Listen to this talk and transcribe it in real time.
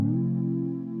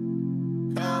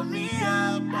call me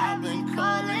up, I've been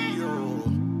calling you.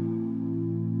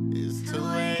 It's 2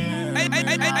 a.m. Hey,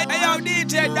 yo,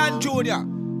 DJ Dan Jr.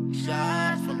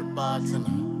 Shots from the bartender.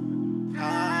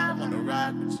 I wanna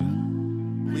rock with you.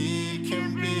 We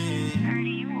can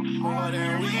be more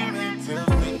than we meant to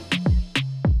be.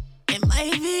 It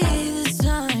might be this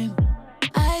time.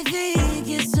 I think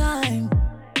it's time.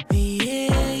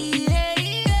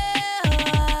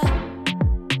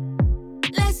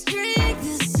 Let's drink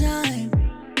this time.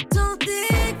 Don't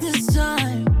think this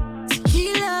time.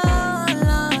 Tequila or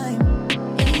lime.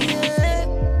 Yeah.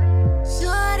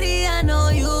 Shorty, I know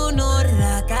you know that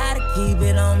I gotta keep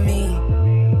it on me.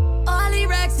 All the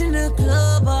racks in the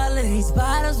club, all of these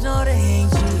bottles know they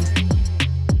ain't cheap.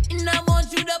 And I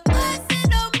want you to bust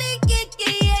it on me,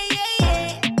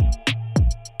 yeah.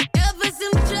 Yeah, put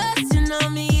some trust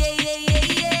on me,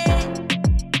 yeah.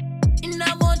 And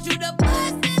I want you to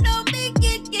bust it on me,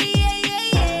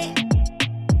 yeah.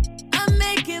 I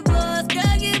make it buzz,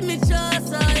 girl, give me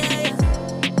trust, oh yeah.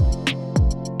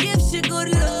 Give she good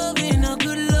loving, a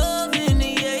good loving,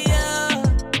 yeah.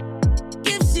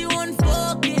 Give she one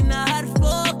fucking, a hot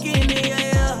fucking,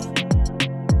 yeah.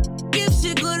 Give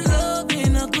she good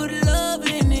loving, a good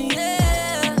loving,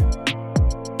 yeah.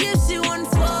 Give she one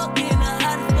fucking, a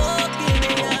hot fucking,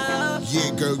 yeah.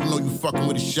 Yeah, girl, you know you fucking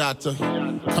with a shotter.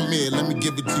 Come here, let me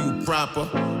give it to you proper.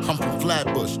 I'm from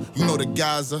Flatbush, you know the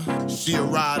Gaza. She a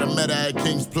rider, met her at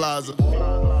King's Plaza.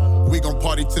 We gon'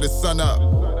 party till the sun up.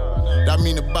 That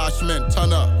mean the Bosch men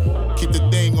turn up. Keep the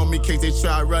thing on me in case they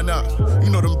try to run up. You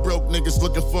know them broke niggas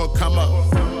looking for a come up.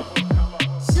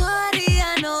 Shorty,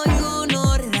 I know you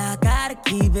know that I gotta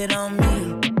keep it on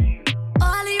me.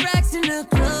 All the racks in the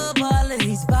club, all of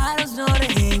these bottles know they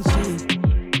ain't cheap.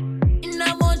 And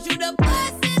I want you to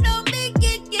bust it on me,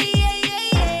 yeah.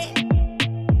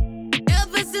 Yeah,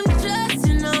 put some trust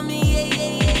on me,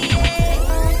 yeah.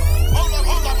 Hold up.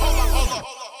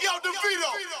 Yo, DeVito,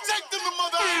 take them to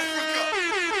Mother Africa.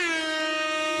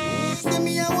 Send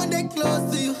me, I want that close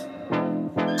to you.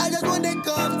 I just want that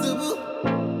comfortable.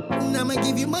 And I'ma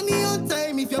give you money on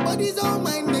time. If your body's on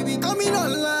mine, baby, come in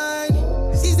online.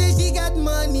 She said she got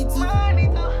money too,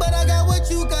 but I got what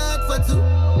you got for two.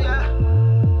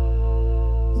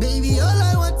 Baby, all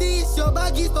I want is your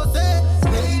baggies for sale.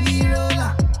 Baby,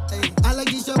 roller. Hey, I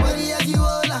like this your body as you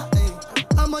roller. Hey,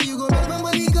 how much you gon' make my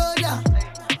money go down?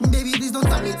 Baby, please don't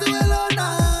turn me to a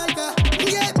loner.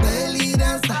 Yeah, belly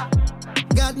dancer.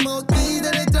 Got more keys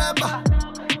than a trapper.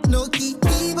 No key,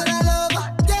 but I love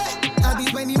her. Yeah, I be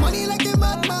spending money like a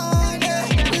madman. Yeah,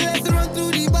 let's run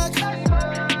through the back.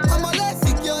 I'm a let's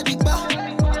secure the bar.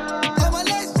 I'm a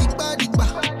let's stick by the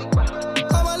bar.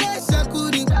 I'm a let's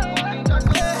shakuri.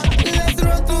 Yeah, let's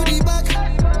run through the back.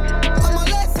 I'm a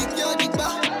let's secure the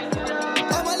bar.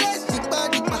 I'm a let's stick by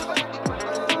the bar.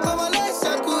 I'm a let's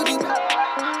shakuri.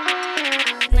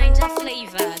 Ninja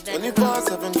flavor.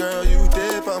 24/7, girl, you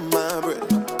dip on my bread.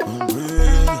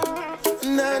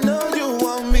 And I know you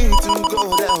want me to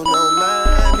go down on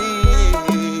my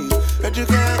knees. Heard you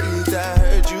can't eat, I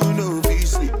heard you know be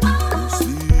sleep.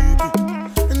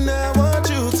 And I want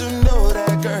you to know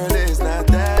that girl is not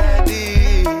that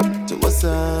deep. So what's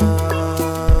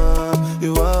up?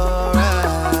 You alright?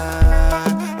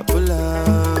 I pull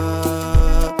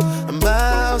up, I'm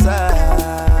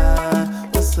outside.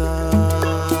 What's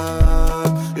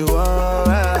up? You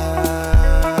alright?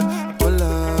 I pull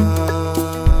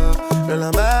up, girl,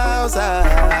 I'm outside.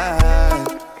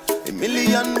 A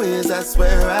million ways, I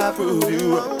swear I prove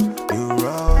you wrong. You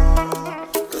wrong.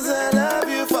 'Cause I love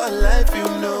you for life, you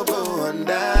know, go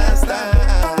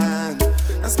understand.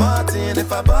 I'm smarting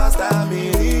if I bust a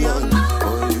million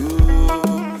for you.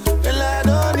 Girl, I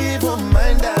don't even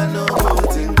mind, I know who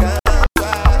think I'm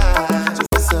fine. So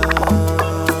what's up?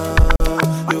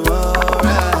 You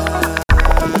alright?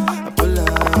 I pull up,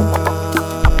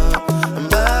 I'm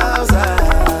outside.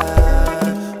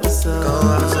 What's up? Go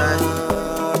outside.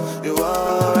 You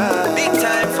alright? Big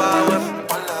time forward.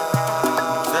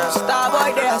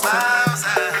 Starboy there.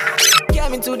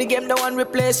 Came into the game, no one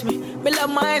replace me. Me love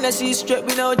my energy straight,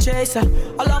 me no chaser.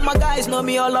 All of my guys know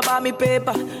me all about me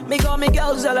paper. Me got me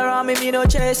girls all around me, me no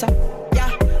chaser. Yeah,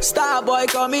 Starboy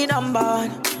call me number one.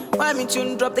 When me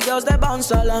tune drop, the girls they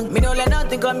bounce along. Me no let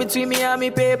nothing come between me and me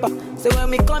paper. So when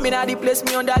me come in, I the place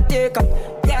me on that take up.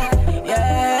 Yeah.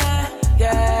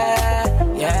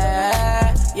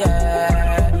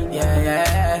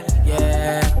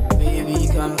 Baby,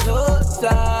 come closer.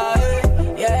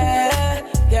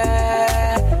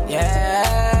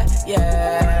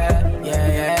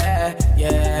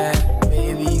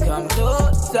 Baby, come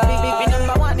closer. Be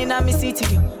number one in my city,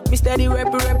 yo. Me steady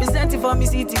representing for me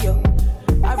city, yo.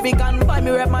 African boy,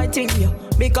 me rep my thing, yo.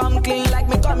 Me come clean like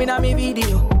me coming on me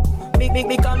video.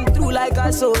 Me come through like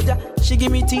a soldier. She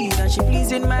give me teeth and she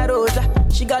pleasing my rosa.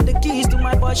 She got the keys to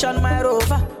my Porsche and my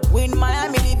Rover. We in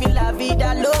Miami living la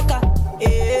vida loca.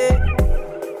 Yeah,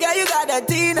 yeah, you got that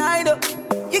teen, I know.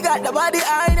 You got the body,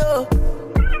 I know.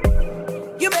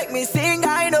 You make me sing,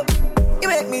 I know. You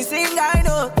make me sing, I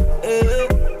know. Yeah,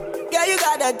 yeah, you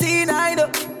got that teen, I know.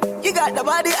 You got the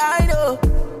body, I know.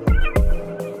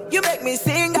 You make me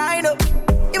sing, I know.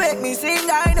 You make me sing,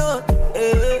 I know.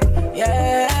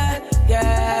 Yeah, yeah,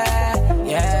 yeah,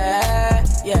 yeah,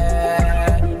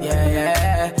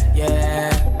 yeah,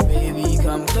 yeah. Baby,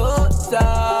 come closer.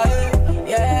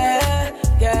 Yeah,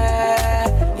 yeah,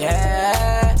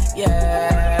 yeah,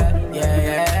 yeah,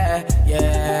 yeah,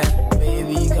 yeah.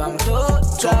 Baby, come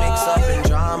closer. To mix up in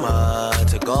drama,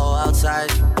 to go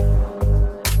outside.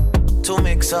 To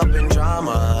mix up in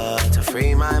drama, to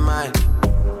free my mind.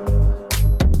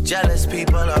 Jealous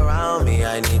people around me,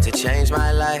 I need to change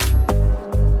my life.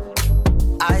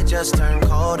 I just turn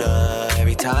colder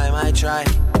every time I try.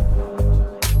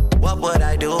 What would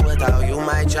I do without you,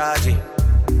 my Georgie?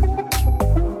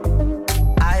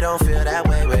 I don't feel that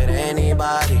way with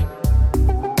anybody.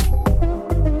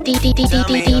 DJ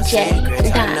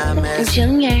Dan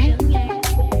Junior.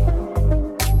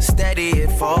 Steady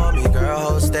it for me, girl,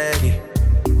 hold steady.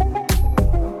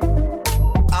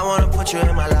 I wanna put you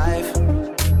in my life.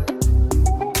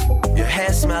 Your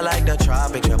hair smell like the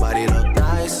tropics, your body look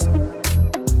nice.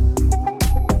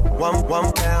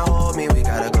 One can't hold me, we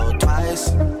gotta go twice.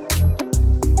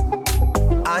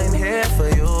 I'm here for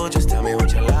you, just tell me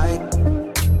what you like.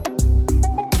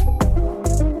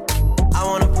 I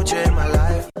wanna put you in my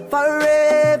life.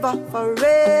 Forever,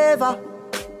 forever,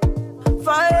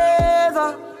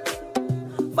 forever,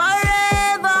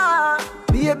 forever.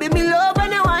 Baby, me love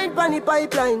when you wine pon the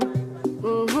pipeline.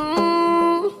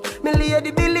 Me lady,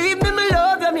 believe me, me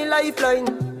love you, me lifeline.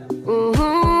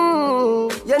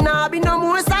 You nah be no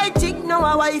more side chick, no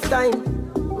a wife time.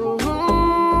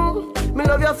 Me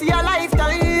love you for your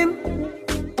lifetime.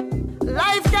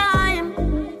 Lifetime.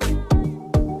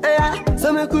 Yeah.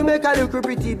 So me could make a look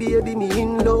pretty baby. Me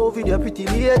in love with your pretty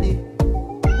lady.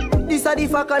 This a the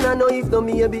fuck and I know if no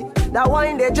maybe. That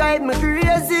wine they drive me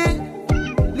crazy.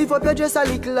 Lift up your dress a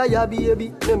little like your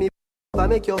baby. Let me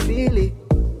make you feel it.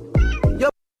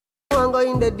 I'm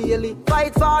going the daily.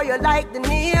 Fight for you like the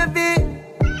Navy.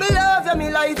 Me love you, me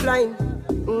lifeline.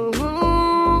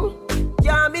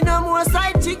 Can't be no more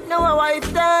side chick, no a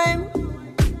wife time.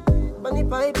 Bunny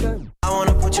pipeline. I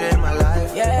wanna put you in my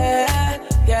life. Yeah,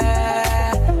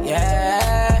 yeah,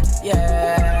 yeah,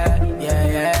 yeah, yeah,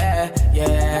 yeah,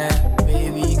 yeah.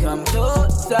 Baby, come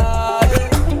closer.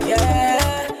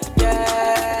 Yeah,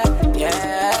 yeah,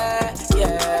 yeah,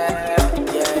 yeah,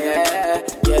 yeah,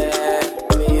 yeah.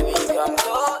 Baby, come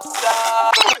closer.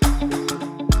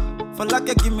 For like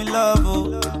you give me love,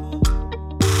 oh.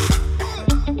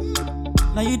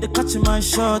 Now you the catch my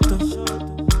shot, oh.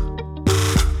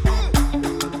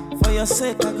 For your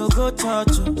sake, I go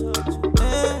touch you.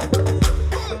 Hey.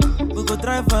 We go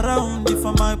drive around it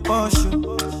for my Porsche.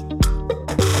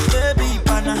 Baby,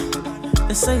 pana,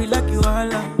 they say you like you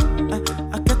all.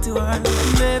 I get you all.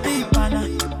 Baby, pana,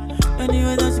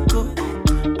 anywhere that you go,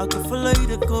 I can follow you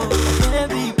to go.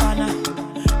 Baby, pana,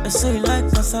 they say you like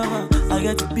cassava, I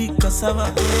get to big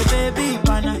cassava. Hey, baby,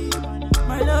 pana,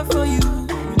 my love for you will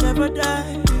never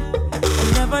die,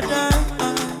 will never die.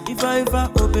 If I ever,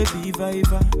 oh baby, if I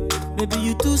ever. Baby,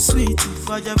 you too sweet, if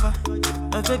I ever.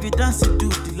 My baby dance it to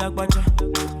the lagwaja.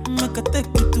 Make a take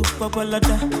you to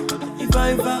Babalada. If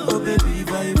I ever, oh baby,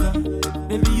 if I ever.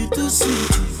 Baby, you too sweet,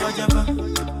 if I ever.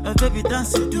 My baby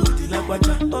dance it to the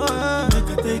lagwaja. Oh, make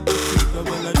a take you to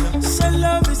Babalada. So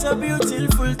love is a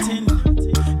beautiful thing.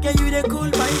 Can you they cool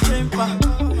my temper?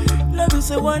 Love is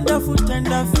a wonderful,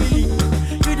 tender feeling.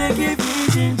 You they give me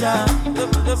ginger.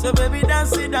 So baby,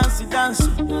 dance it, dance it, dance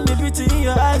it. The beauty in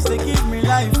your eyes, they give me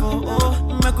life, oh,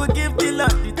 oh. I could give the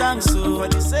Lord the thanks, oh. For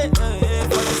the sake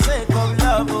of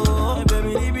love, oh. Hey,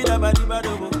 baby, leave it up, di ba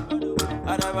do bo.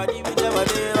 Adaba di bi daba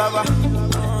de baba.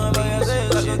 Oh, but you say I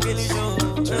could kill you,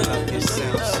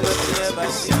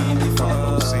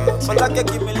 for like you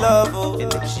give me love, oh. In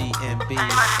the GMB.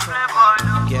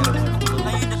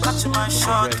 Now you the catch my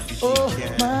shot. Oh,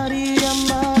 Maria,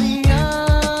 Maria.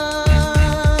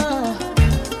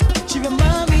 She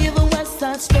remind me of a West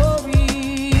Side Story.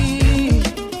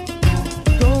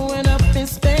 Growing up in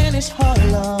Spanish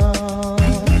Harlem.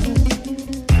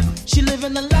 She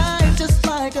living the life just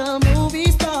like a movie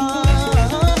star.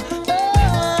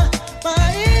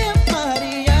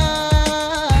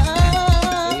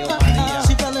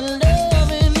 She fell in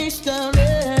love in East LA.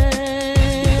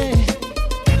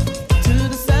 To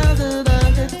the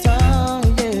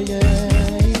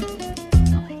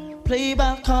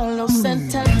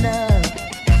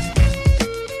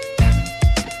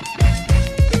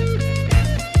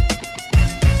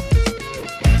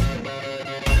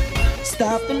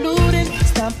Stop the looting,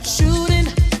 stop the shooting,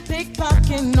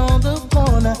 pickpocketing on the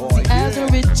corner. See, as the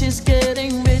rich is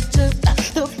getting richer,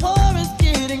 the poor is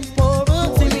getting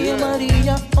poorer. See me and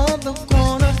Maria on the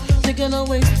corner, thinking of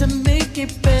ways to make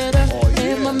it better.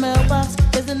 In my mailbox,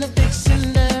 there's an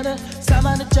eviction letter.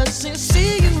 Somebody just said,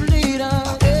 see you later.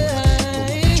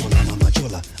 Mama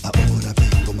Chola, ahora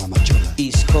vengo, Mama Chola.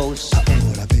 East Coast.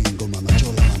 Ahora vengo, Mama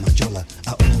Chola, Mama Chola.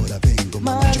 Ahora vengo,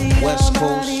 Mama Chola. West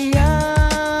Coast.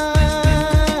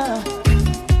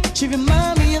 She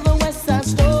remind me of a West Side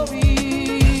Story.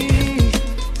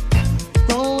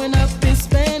 Growing up in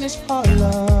Spanish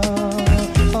Harlem.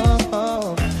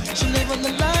 She live on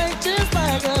the line just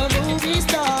like a movie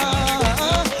star.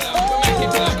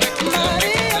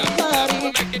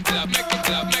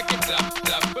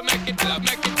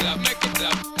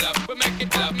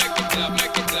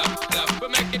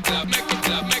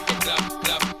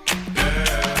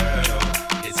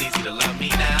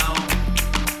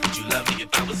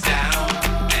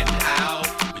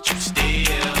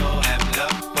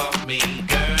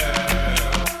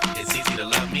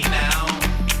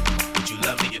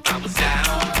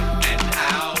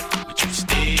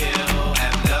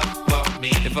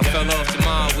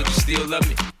 Love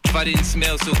me. If I didn't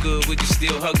smell so good, would you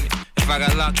still hug me? If I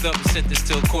got locked up and sentenced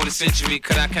to a quarter century,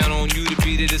 could I count on you to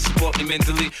be there to support me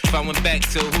mentally? If I went back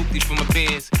to a hoopty for my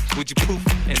bands, would you poof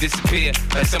and disappear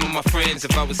like some of my friends?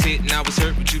 If I was hit and I was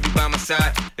hurt, would you be by my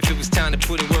side? If it was time to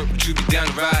put in work, would you be down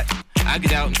to ride? I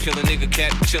get out and kill a nigga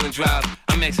cat, chill and drive.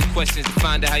 I'm asking questions to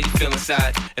find out how you feel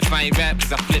inside. If I ain't rap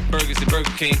cause I flip burgers at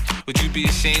Burger King, would you be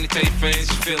ashamed to tell your friends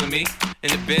you feeling me?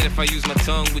 In the bed if I use my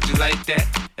tongue, would you like that?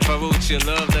 If I wrote you a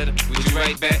love letter, would you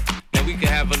write back? Now we can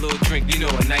have a little drink, you know,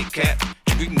 a nightcap.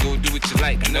 And we can go do what you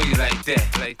like, I know you like that.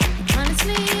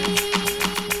 Honestly,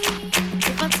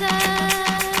 if I tell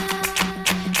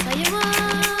you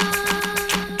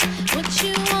what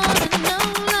you want to know,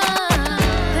 love,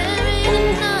 there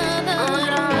ain't another,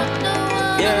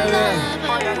 no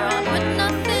one with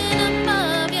nothing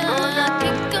above you.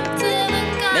 Pick up to the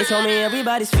guy. They told me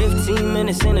everybody's 15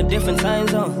 minutes in a different time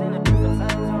zone.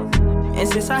 And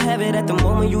since I have it at the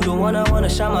moment, you the one I wanna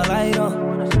shine my light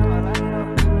on.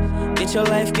 Get your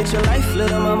life,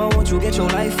 little mama, won't you get your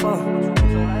life on?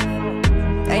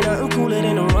 Ain't nothing cooler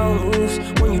than the wrong moves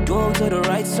when you do them to the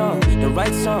right song, the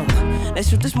right song. Let's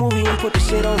shoot this movie and put the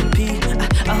shit on repeat.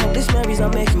 I hope this memories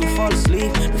are making you fall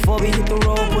asleep. Before we hit the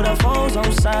road, put our phones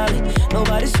on silent.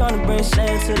 Nobody's trying to bring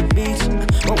sand to the beach.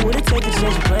 What would it take to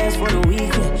change plans for the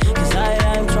weekend? Cause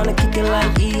I'm trying to kick it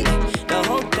like eating. The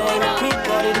whole thing, a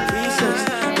pre-party, the pre-sex.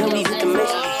 Then we hit the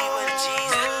mix.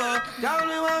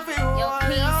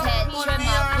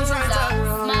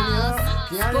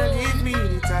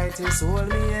 Hold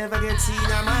me ever get seen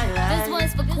in my life. This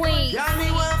one's for Queens. Yeah,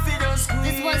 me want for those squeeze.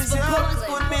 This one's for Brooklyn.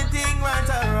 Put me thing right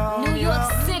around. New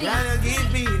York City. Can you give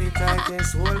me the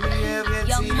tightest hold me ever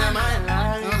get seen in my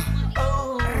life?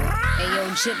 Hey yo,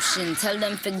 Egyptian, tell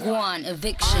them for Guan,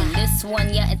 eviction. This one,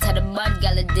 yeah, it's had a bad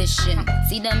gal edition.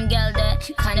 See them gal that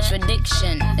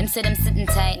contradiction. Them say them sitting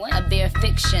tight, I bear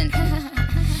fiction.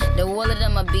 The wall of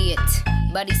them a be it.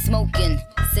 Body smoking,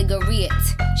 cigarette,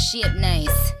 shit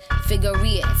nice, figure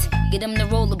it. Get them the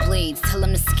rollerblades, tell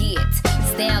them to ski it.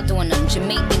 Stay out doing them,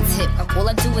 Jamaican tip. All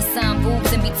I do is sign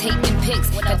boobs and be taking pics.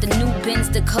 Got the new bins,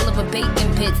 the color of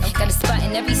bacon pits. Got a spot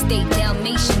in every state,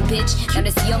 Dalmatian bitch. Now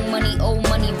this young money, old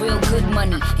money, real good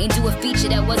money. Ain't do a feature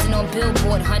that wasn't on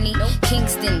Billboard, honey.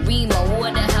 Kingston, Remo,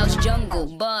 Waterhouse, Jungle,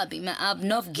 Bobby. Man, I've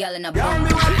enough gal in a bum.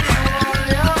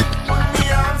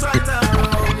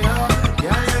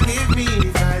 Can you give me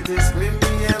the tightest grip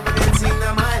me ever get seen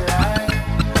in my life?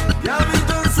 Yeah, me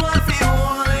just want to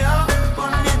hold you,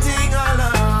 put me thing all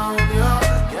around you.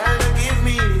 Can you give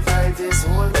me the tightest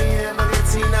hold me ever get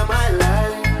seen in my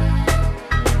life?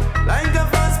 Like a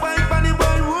fast pipe on the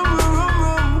ball, room, room, room,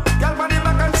 room. Girl on the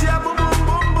back and she a boom, boom,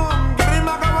 boom, boom. Give me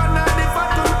back a one and the fat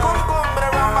to come, but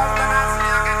around back and I see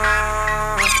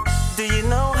again. Do you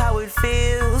know how it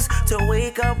feels to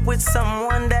wake up with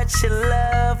someone that you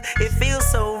love? It feels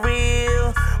so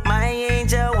real. My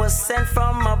angel was sent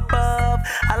from above.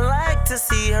 I like to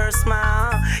see her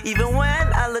smile. Even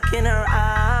when I look in her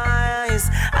eyes,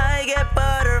 I get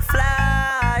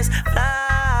butterflies.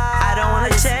 I don't wanna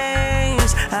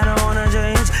change. I don't wanna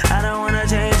change. I don't wanna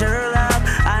change her life.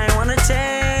 I wanna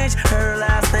change her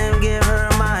last name, give her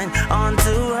mine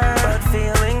onto her. But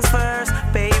feelings first,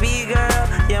 baby girl,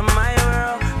 you're my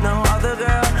world, no other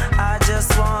girl. I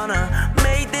just wanna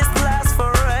make this last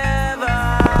forever.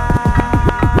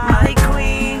 My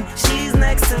queen, she's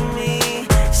next to me.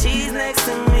 She's next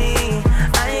to me.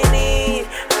 I need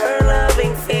her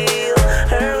loving feel,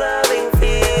 her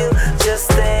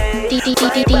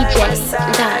Just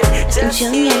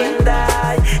you and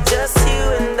I, just you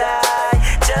and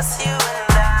I, just you and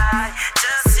I,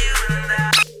 just you and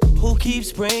I. Who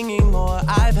keeps bringing more?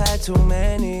 I've had too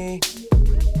many.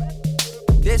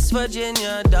 This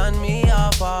Virginia done me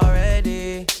off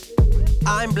already.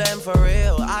 I'm blamed for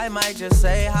real, I might just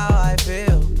say how I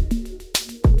feel.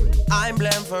 I'm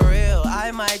blamed for real,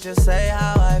 I might just say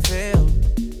how I feel.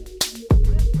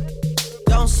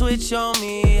 Don't switch on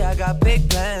me, I got big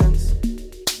plans.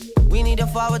 We need to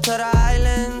forward to the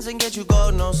islands and get you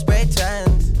gold, no spray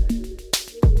tans.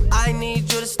 I need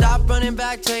you to stop running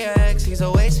back to your ex, he's a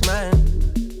waste man.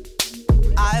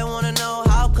 I wanna know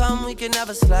how come we can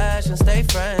never slash and stay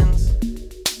friends.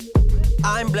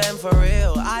 I'm blamed for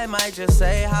real, I might just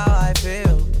say how I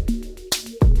feel.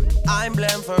 I'm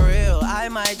blamed for real, I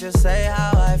might just say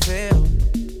how I feel.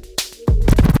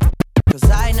 Cause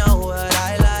I know what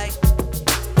I like,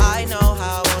 I know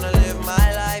how I wanna live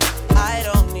my life. I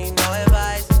don't need no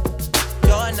advice,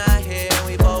 you're not here and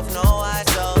we both know why.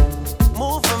 So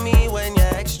move for me when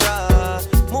you're extra,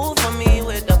 move for me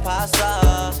with the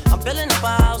pasta. I'm building up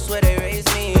a house where they raise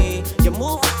me. You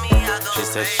move with me, I go. She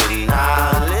said she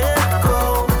not let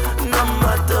go, no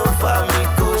matter for me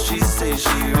go. She say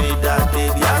she read that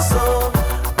baby I saw,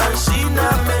 and she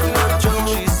not make no joke.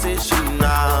 She say she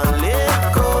not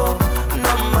let go,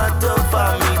 no matter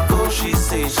for me go. She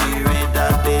say she read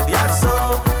that baby I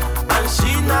saw, and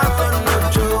she not make no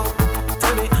joke.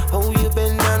 Tell me how you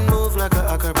bend and move like a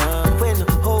acrobat. When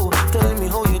tell me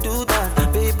how you do that.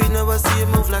 Baby never see you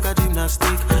move like a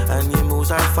gymnastic, and your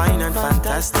moves are fine and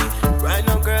fantastic. Right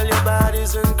now, girl, your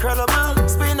body's incredible.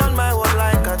 Spin on my wall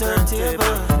like a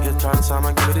turntable. You transform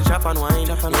and give it a chop and wine.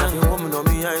 Yeah, you woman on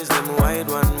me eyes, them wide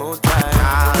one more time.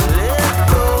 Can't let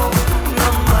go,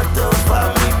 no matter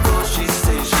for me go. She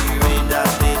say she read that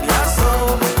baby I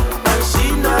saw, and she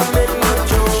not make no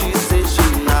joke. She say she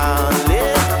not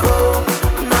let go,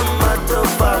 no matter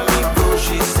for me go.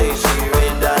 She say she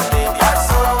read that baby I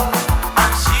saw,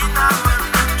 and she not make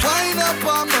no joke. Wind up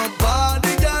on my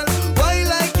body, girl. Why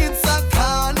like it's a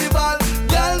carnival?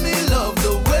 Girl, me love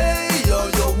the way you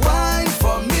wine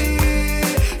for me.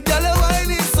 Girl, your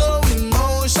wine is so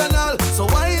emotional. So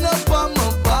wind up on my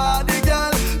body,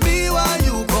 girl. Me while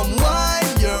you come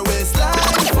wine your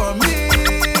waistline for me.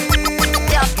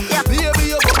 Baby,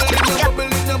 you're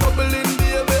bubbling,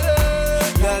 baby.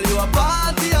 Girl, you a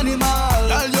party animal.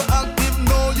 Girl, you active,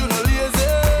 no, you no lazy.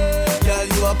 Girl,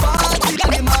 you a party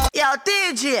animal. Yo,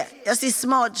 TJ, you see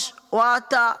smudge,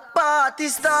 water, party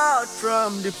start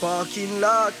from the parking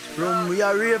lot. From we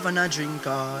are rave and a drink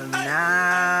all night,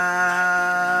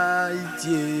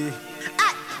 yeah.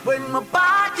 Ay, when my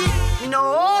party, me no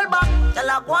hold back, tell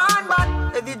a one back.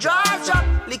 Every dry shot,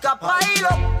 lick a pile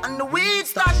up, and the weed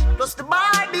stash, plus the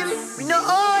Bible, me no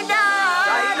hold that.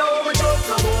 I know me joke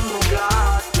from home,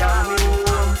 glass, yeah, me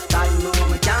home. I know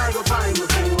me can't go find my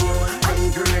phone. I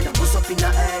ain't heard a bust up in the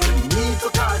air.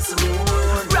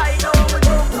 Right now, we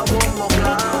don't know what more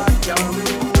glass, yeah, me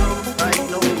home. Right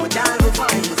now, we can't go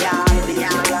find the yard, the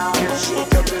yard.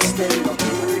 Shake your breast, then go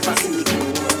kill if I see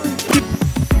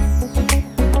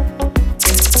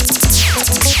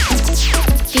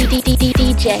the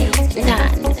DJ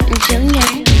Dan Junior.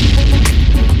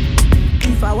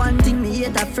 If I want thing, me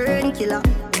hate a fern killer.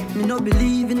 Me no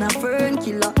believe in a fern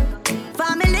killer.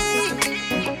 Family,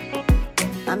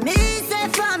 and me say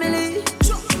family.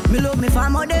 Me love me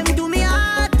family, them to me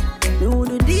heart. Me would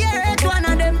do the earth one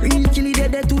of them. Real killy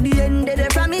dead to the end,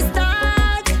 dead from me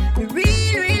start. Me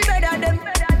real better them.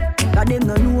 Cause them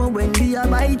no know when we a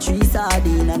buy 3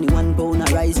 sardine and the 1 pound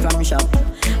a rice from shop.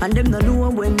 And them no know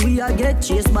when we a get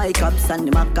chased by cops and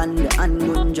the mac and the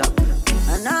handgun job.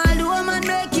 And all the woman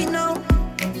make it now.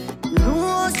 Me know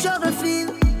how struggle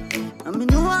feel. And me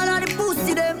know all of the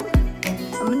pussy them.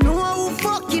 And me know who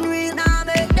fucking real. Now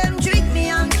make them trick me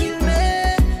and kill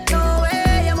me. No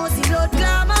way, you must see blood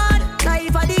glamour.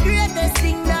 Life are the greatest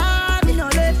thing that me no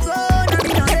let go. And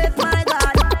me no let my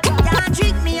God. Can't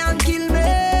trick me and kill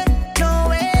me. No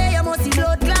way, you must see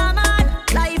blood glamour.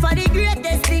 Life are the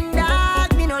greatest thing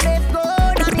that me no let go.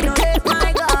 And me no let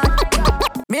my God.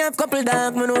 Me have couple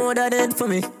dog, me know that dead for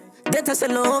me. That I say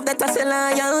love, that I say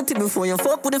loyalty. Before you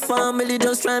fuck with the family,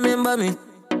 just remember me.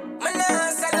 I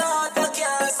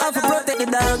have to protect the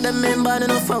dog, them member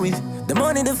enough for we. The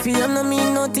money, the fame, no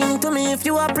mean nothing to me. If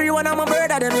you are pre one, I'm a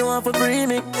brother, then you want to free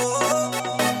me.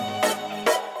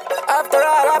 After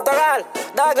all,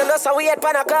 dog and us a wait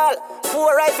pan a call.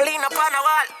 4 rifle in upon a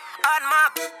wall. On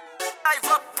map, I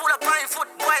fuck, pull up on foot,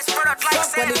 boys, spread out like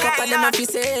Fuck when the couple them a fi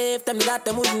safe, them that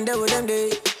them wouldn't do them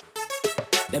day.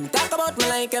 Them talk about me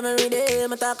like every day,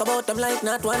 me talk about them like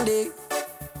not one day.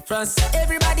 France,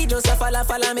 everybody just a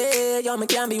follow me. Yo, me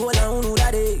can't be one on who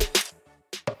that day.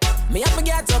 Me have to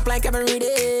get up like every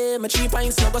day. My 3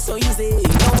 pints never so easy.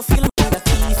 Now I'm feeling like a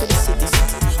key for the city.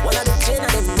 One of the gen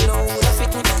of them, you know, that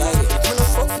fit me. You know,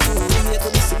 fuck you, you to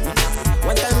be sick.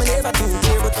 One time I never do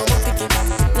care, but I'm picky.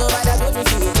 Nobody make me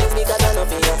feel it because I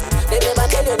love you. They never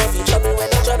tell you nothing trouble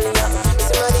when I'm troubling you.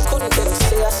 Somebody couldn't tell you,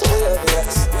 say I swear,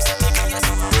 yes.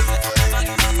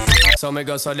 So me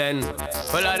go so then.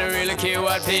 Well, I don't really care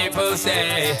what people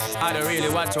say. I don't really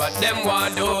watch what them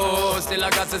want do. Still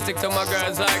I got to stick to my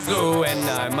girls like glue. And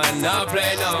I might not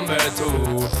play number 2.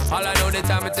 All I know the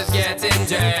time it is getting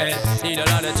jet. Need a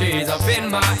lot of trees up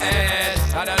in my head.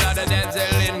 Got a lot of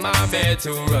dental in my bed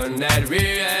to run that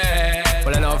real.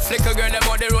 Well, I know flicker girl, them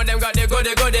out the road, them got the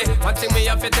goody. One thing me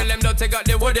have to tell them, don't they got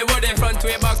the woody. Front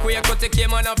way, back way, cut the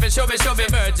came on off and show me.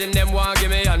 Virgin, them want give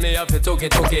me, and me have to took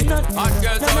it. Hot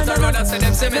girls out the road, I say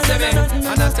them see me.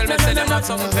 And I tell me, say them have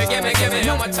something for give me.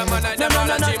 How much time I night, them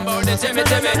all a dream about the Jimmy.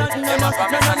 Them a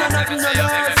promise, and I tell me, say you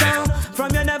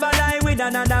from you never lie with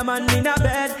another man in a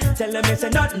bed. Tell them it's a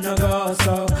nothing no go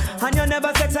so. And you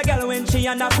never sex a girl when she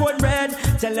on a cold red.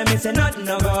 Tell them it's a nothing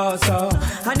no go so.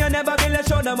 And you never build a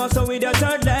shoulder muscle with your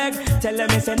third leg. Tell them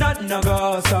it's a nothing no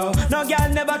go so. No girl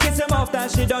never kiss him off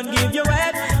that she don't give you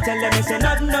head. Tell them it's a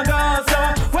nothing no go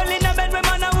so. Well in a bed with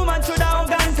man and woman should have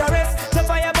gun caress. So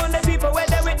fire burn the people where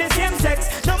they with the same sex.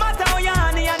 No matter how you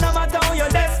honey and no matter how you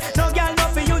desk. No girl no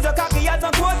fi use your cocky as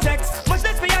no cortex. Much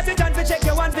less for you to turn to check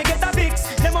your one to get a fix.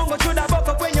 Them won't go through the buck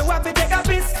up when you have to take a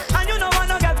piss. And you know want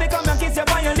no girl to come and kiss you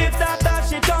on your lips. After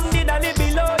she tongue did a live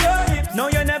below your hips. No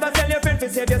you never tell your friend to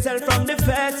save yourself from the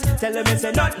feds. Tell them it's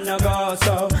a nothing no go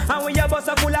so. And when your bus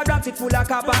are full of rocks, it full of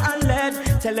copper and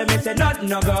lead. Tell them it's a nothing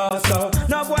no go so.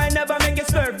 No boy never make you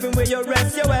slurping where you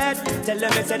rest your head. Tell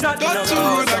them it's a nothing no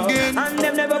go so. And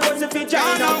them never go to feature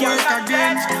in up your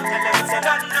again. Tell them it's a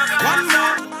nothing no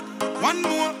go. One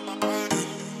more.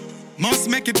 Must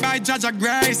make it by Jaja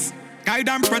Grace. Guide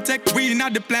and protect, we in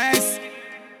the place.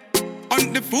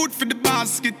 On the food for the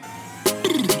basket.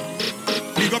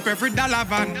 Big up every dollar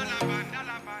van.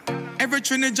 Every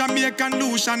Trinidad, Jamaican,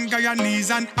 Lucian,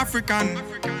 Guyanese and African.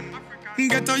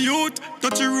 Get a youth,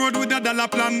 touch the road with a dollar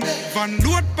plan. Van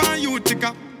load pan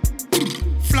Utica.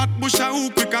 Flat bush a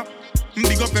hoop quicker.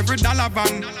 Big up every dollar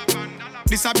van.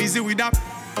 This a busy with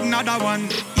another one.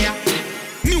 Yeah.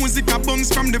 Music a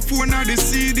bounce from the phone or the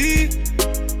CD.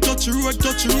 Touch the road.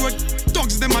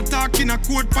 Thugs them attack in a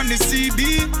quote from the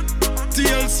CD.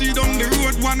 TLC down the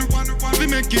road, one we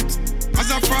make it. As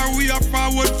a far we are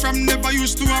forward from never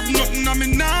used to have nothing, I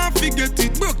mean nah forget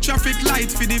it. Broke traffic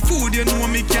light for the food, you know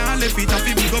me can't left it. I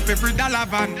feel big up every dollar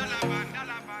van.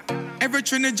 Every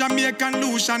Trinidad, Jamaican,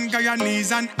 Lucian,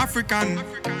 Guyanese and African.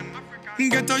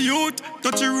 Get a youth,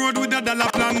 touch the road with a dollar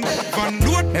plan. Van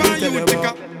load by you take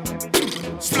a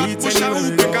flat push a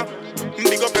hoop pick up.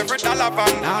 Big up every dollar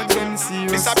van.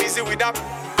 This a busy with that.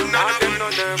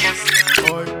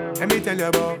 Let me tell you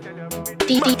about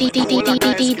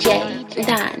DJ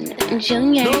Dan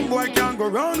Junior. No boy can go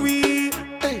round we.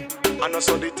 Hey, I know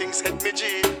so the things hit me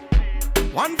G.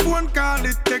 One phone call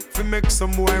it take to make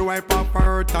some boy wipe up her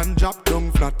hurt and drop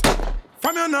down flat.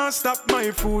 From you not stop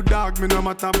my food dog, me no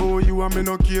matter about you and me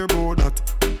no care about that.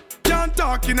 Can't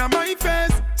talk in my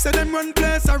face, say them run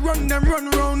place, I run them run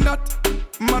round that.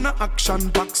 Man a action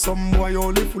pack, some boy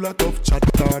only full of tough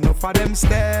chatter. Enough of them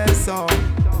stairs up,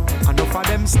 enough of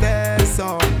them stairs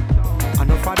up,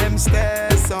 enough of them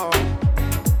stairs up.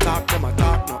 Talk them a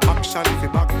talk, no action if you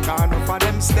back. Enough of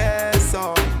them stairs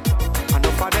up,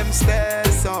 enough of them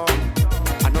stairs up,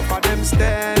 enough of them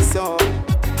stairs up.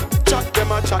 Chat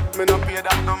them a chat, me no pay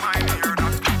that, no mind hear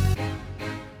that.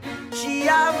 She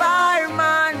a bar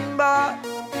man, but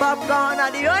Popcorn are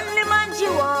the only man she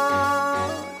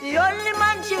want. The only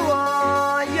man she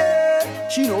want, yeah.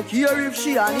 She no care if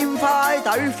she and him fight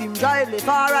or if him drive the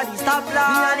far at the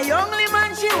stoplight. Me the only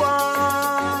man she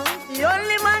want. The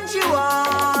only man she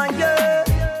want, yeah.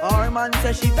 Our man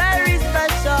says she very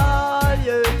special,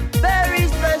 yeah. Very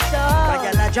special.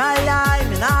 Like a dry line,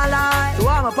 me nah lie. So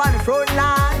I'm up on the front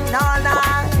line, nah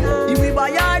lie. If we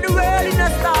buy all the world in a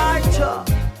starch,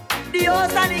 the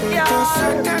house and the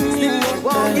car. Still she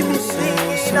won't give me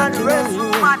sleep and the rest of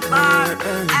my bar.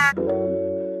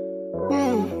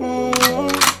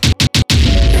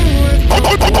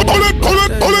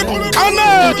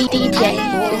 DJ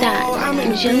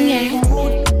Dan Junior.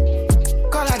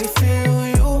 Call I feel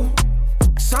you.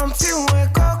 Something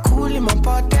wake up cool in my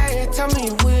body. Tell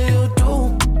me what you do.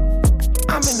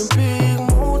 I'm in a big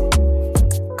mood.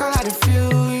 Call I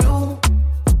feel you.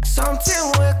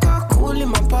 Something wake up cool in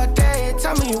my body.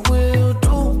 Tell me what you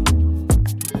do.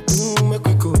 Make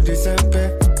we go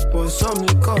December. some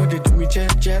liquor, they do me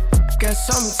jet. Get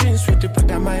something sweet to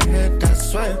put on my head, I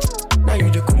swear. Now you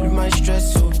the cool my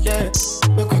stress, so yeah.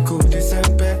 Make we cool this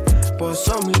and bed. But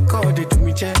some liquor, they do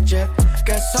me jet.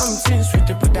 Get something sweet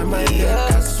to put on my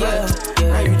head, I swear.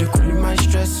 Now you the cool my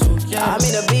stress, so yeah. I'm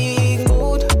in a big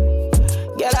mood,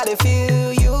 girl, I dey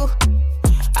feel you.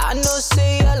 I know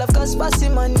say I love cause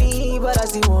passing money, but I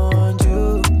still want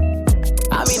you.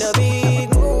 I'm in a big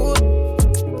mood,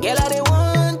 girl, I dey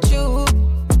want you.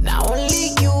 Now only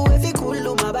you, if you cool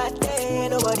on my body,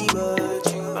 nobody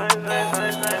but you.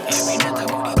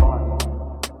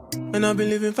 And I've been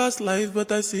living fast life,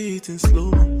 but I see it in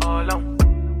slow.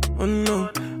 Oh no,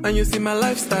 and you see my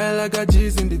lifestyle, I got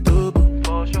G's in the double.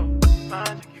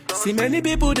 See many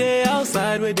people there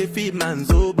outside where they feed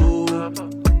man's oboe.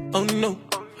 Oh no,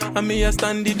 and me I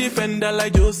stand the defender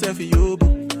like Joseph Yobo.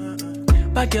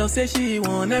 But girl say she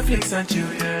want Netflix and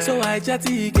chill, so I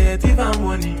chatty get even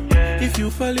money. If you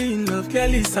fall in love,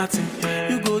 Kelly satin.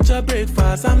 You go to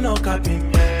breakfast, I'm not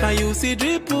capping. Can you see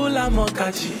dripple, I'm not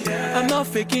catching. I'm not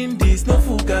faking this, no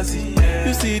fugazi.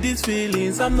 You see these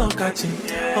feelings, I'm not catching.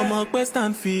 I'm a quest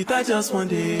and feet, I just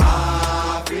want it.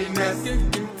 Happiness.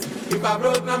 If I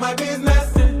broke, now my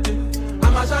business.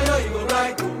 I'ma show you, you go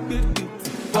right.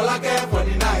 All I care for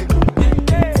the night.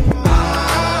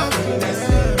 Happiness.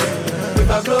 If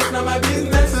I broke, now my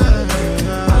business.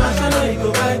 I'ma show you, you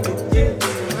go right.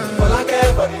 All I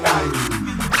care for the night.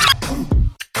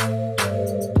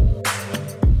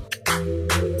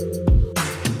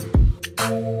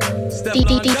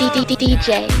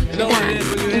 DJ Dan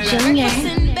Junior.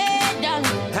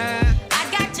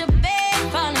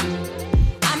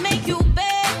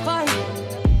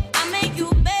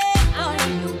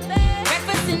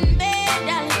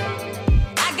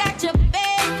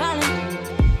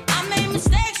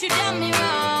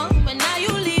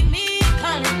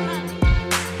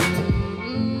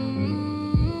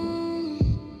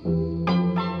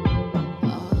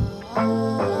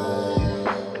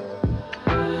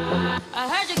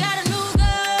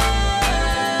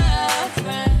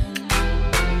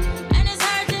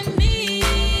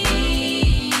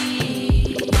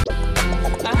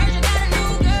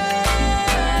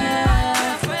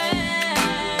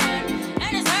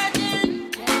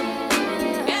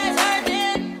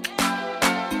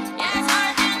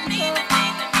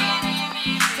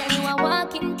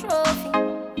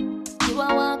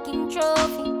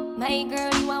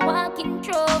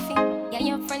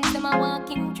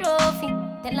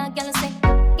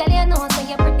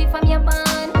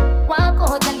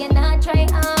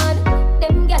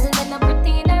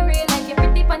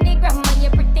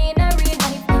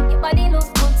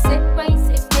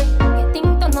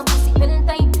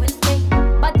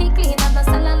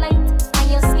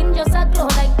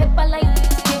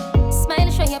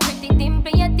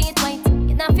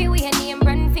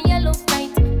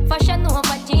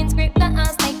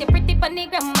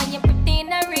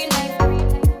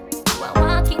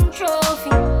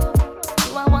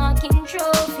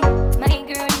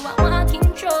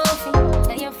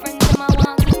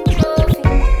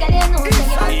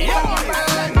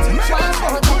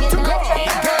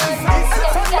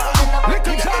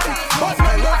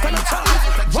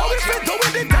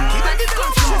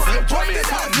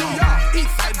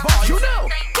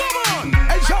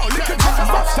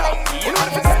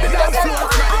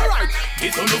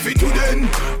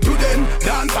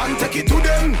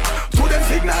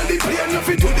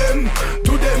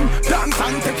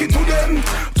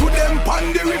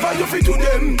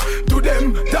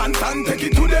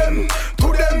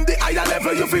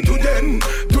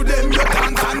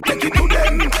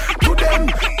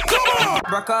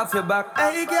 Your back,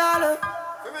 hey girl,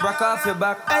 rock off your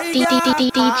back.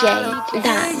 DJ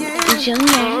Dan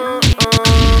Junior.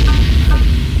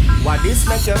 What this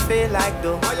make you feel like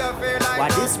though?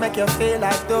 What this make you feel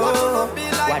like though?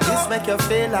 What this make you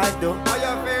feel like though?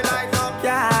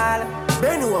 Girl,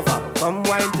 bend over, come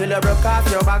wine till you broke off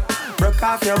your back, broke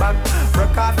off your back,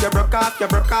 broke off your, broke off your,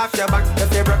 broke off your back.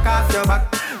 If you broke off your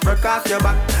back, broke off your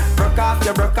back. Broke off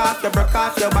your, broke off your, broke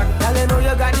off your back. Girl, you know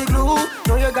you got the glue,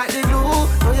 know you got the glue,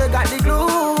 know you got the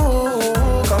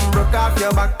glue. Come broke off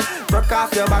your back, broke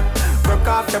off your back, broke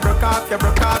off your, broke off your,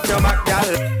 broke off your back,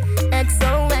 girl.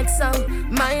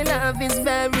 XOXO, my love is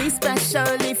very special.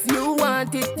 If you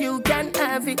want it, you can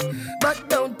have it, but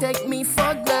don't take me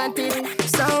for granted.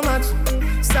 So much,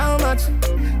 so much,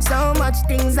 so much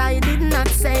things I did not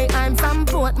say. I'm from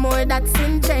Portmore, that's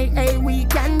in JA. We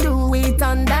can do it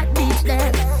on that beach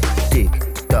there.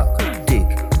 Tick tock, tick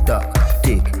tock,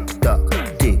 tick tock,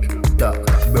 tick tock.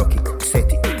 Broke it, set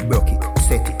it, broke it,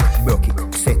 set it, broke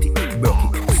it, set it,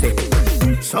 broke it, set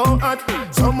it. So hot,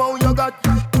 somehow you got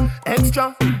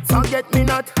extra, forget me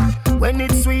not. When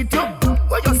it's sweet, you,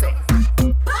 what you say?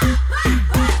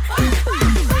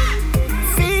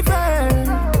 Fever,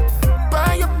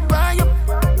 buy up.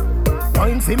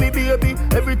 Wine for me, baby,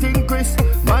 everything crisp.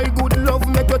 My good love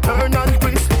make you turn and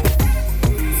crisp.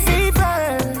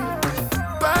 Fever,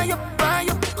 buy up.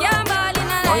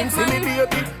 Wine for me,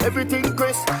 baby, everything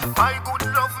crisp. My good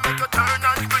love make you turn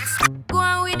and crisp. Go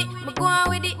on with it, go on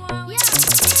with it.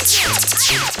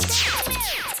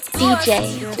 DJ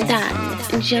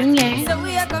Dan Junior. So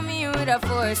we are coming here with a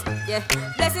force, yeah.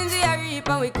 Blessings we are reap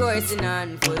and we coursing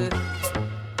on full.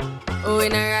 Oh, we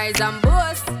not rise and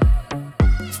boast.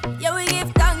 Yeah, we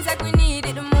give thanks like we need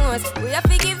it the most. We have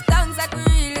to give thanks like we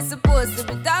really supposed to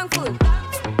be thankful.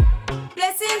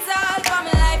 Blessings all for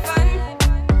my life and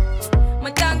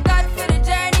my thank God for the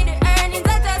journey, the earnings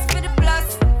are just for the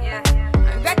plus. Yeah,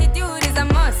 and gratitude is a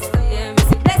must. Yeah, me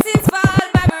see blessings fall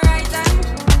by my right hand.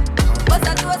 But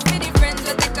that was for the friends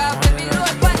we take off every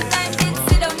load. One time did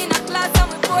sit down in a class and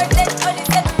we poured that only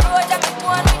set the road and we go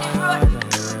on with the road.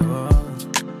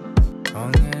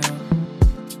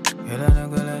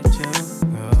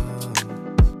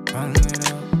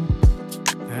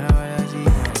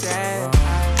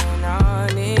 I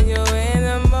need you in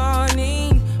the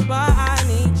morning, but I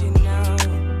need you now.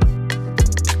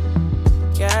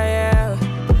 Yeah,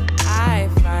 I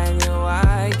find you,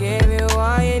 I give you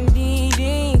all you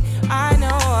needing. I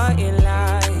know what you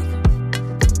like.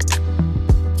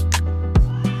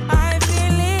 I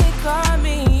feel it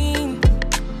coming.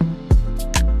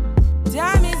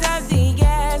 Time is of the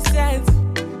essence.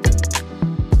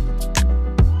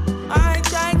 I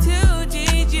try to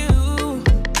teach you,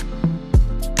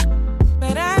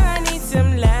 but I need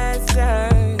some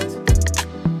lessons.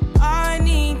 I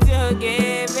need to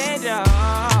give it up.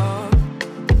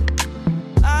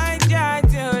 I try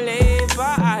to live,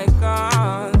 but I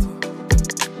can't.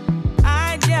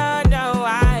 I don't know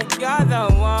why you're the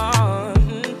one.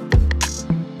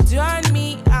 Turn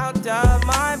me out of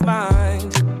my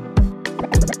mind.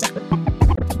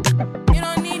 You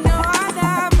don't need no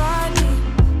other body.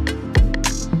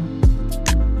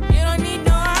 You don't need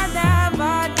no other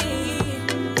body.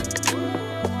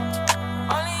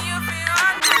 Only you feel.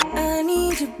 I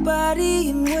need your body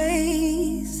in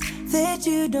ways that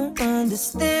you don't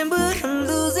understand, but I'm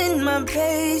losing my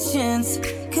patience.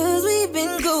 Cause we've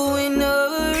been going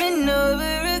over and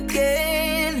over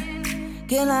again.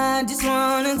 Girl, I just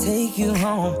wanna take you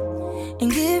home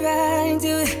and get right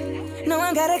into it. No,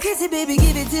 I gotta kiss it, baby,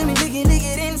 give it to me, lick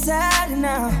it inside and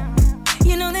out.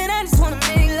 You know that I just wanna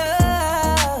make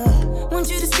love. Want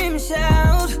you to scream and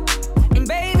shout. And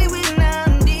baby, we're now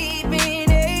deep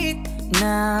in it.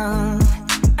 Now,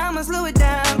 I'ma slow it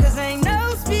down, cause ain't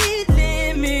no speed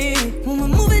limit. When we're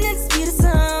moving at the speed of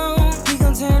sound, we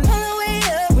gon' turn all the way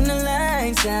up when the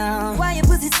lights down. Why your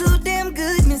pussy so damn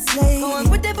good, Miss Lady? Go on,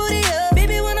 put that booty up,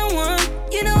 baby, one-on-one.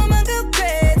 You know I'ma go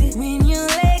crazy when your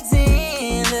legs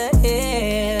in the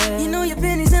air. You know your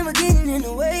panties never getting in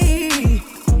the way.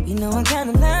 You know I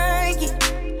kinda like it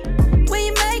when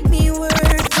you make me work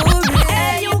for it.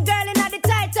 Hey, you girl in the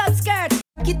tight top skirt.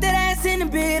 Get that ass in the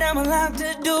bed, I'ma lock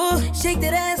the door. Shake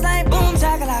that ass like boom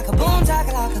chakalaka, boom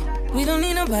chakalaka. We don't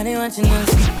need nobody watching us.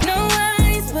 No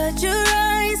eyes but your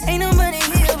eyes. Ain't nobody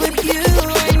here but you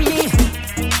and me.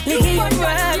 Licking your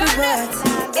private parts,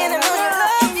 and I know you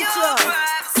love me too.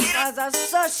 As a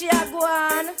social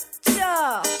guan.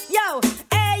 Yo,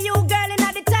 hey, you girl in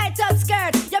the tight top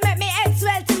skirt. You make me head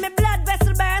swell till my blood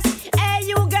vessel burst. Hey,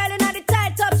 you girl in the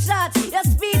tight top shorts. You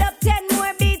speed up 10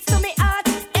 more beats to me heart.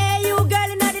 Hey, you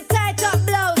girl in the tight top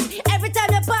blouse. Every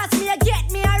time you pass me, you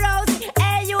get me aroused.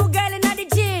 Hey, you girl in the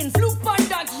jeans. Look on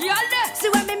that, y'all. See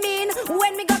what me mean?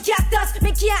 When me go cactus,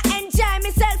 me can't enjoy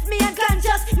myself, me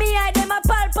unconscious. Me hide them a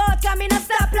pulp out, come in a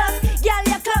stop loss. Girl,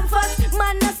 you come first,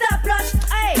 man, no stop rush.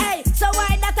 Hey, so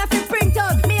why that I feel print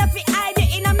out? Me a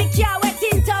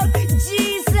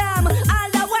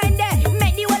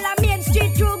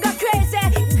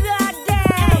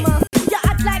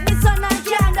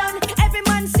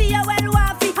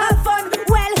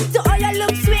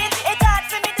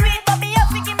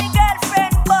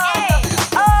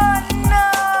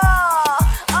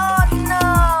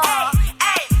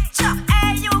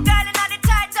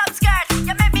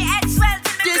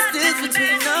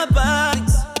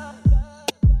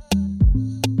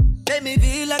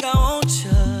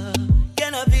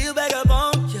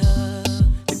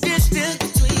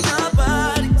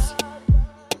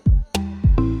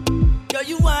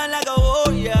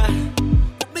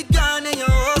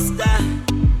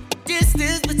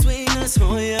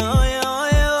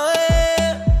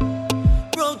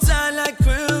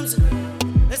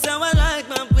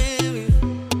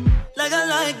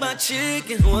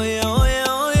chicken. Oh yeah, oh yeah,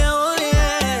 oh yeah, oh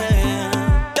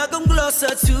yeah. You come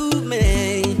closer to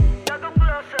me.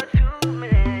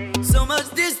 So much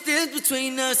distance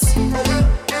between us.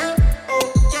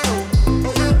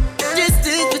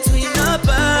 Distance between our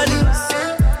bodies.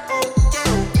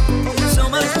 So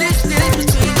much distance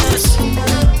between us.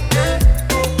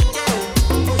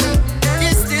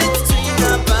 Distance between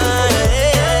our bodies.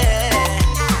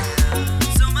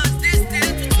 So much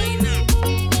distance between us.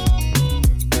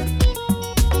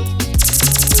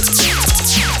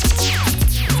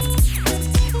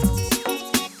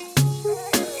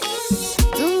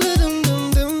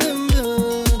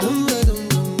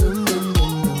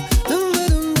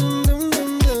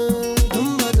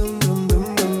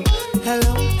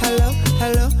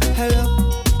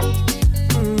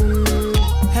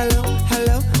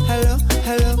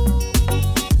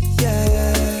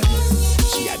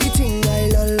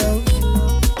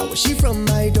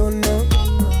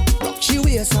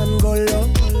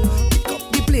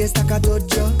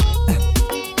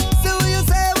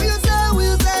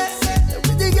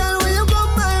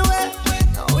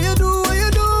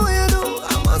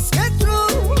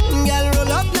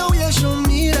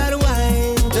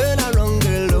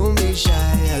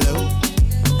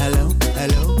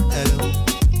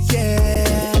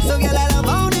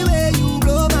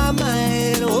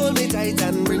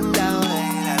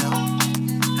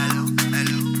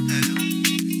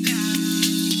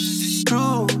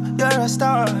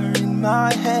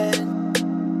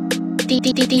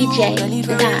 DJ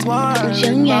Dan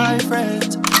Junior.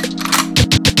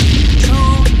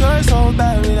 True, you're so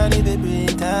bad, we don't need to be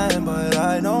in time, but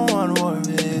I don't want to war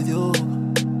with you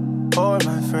or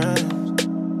my friends.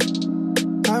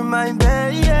 You're my best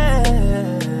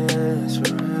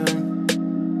friend.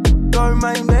 You're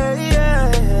my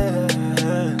best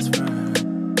friend.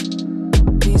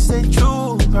 He said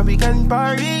true, probably can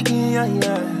party, yeah.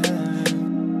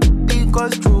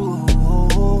 Because true,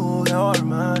 you're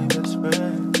my best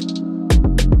friend.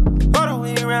 All the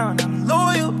way around, I'm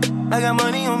loyal. I got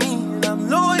money on me and I'm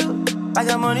loyal. I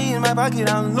got money in my pocket,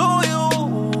 I'm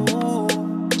loyal.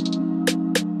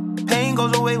 Pain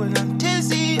goes away when I'm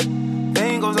dizzy.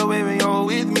 Pain goes away when you're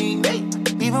with me. Hey.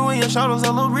 Even when your shadow's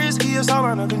a little risky, it's all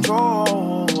under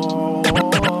control.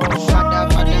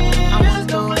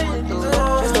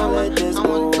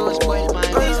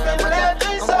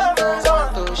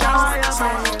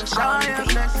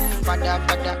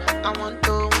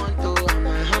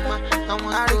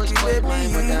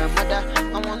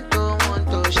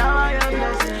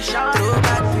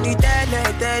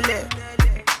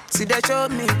 See they show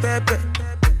me pepper.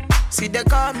 See they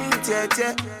call me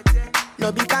Tete.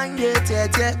 No be Kanye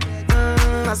Tete.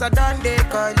 As I done they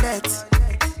collect.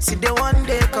 See they one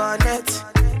day connect.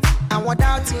 And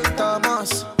without in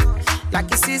Thomas,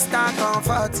 like his sister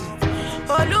comfort.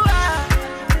 Oh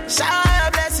Lua, shower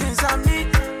your blessings on me.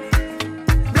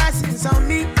 Blessings on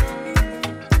me.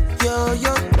 Yo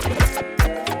yo.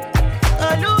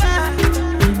 Oh Lua,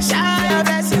 shower your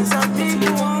blessings on me.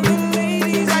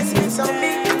 Blessings on me.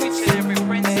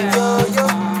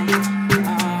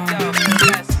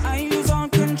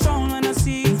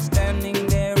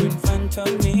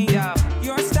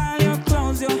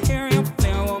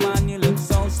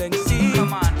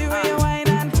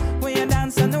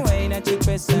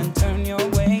 And turn your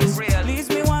ways. Please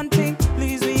me wanting,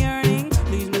 please me yearning,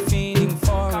 please me feeling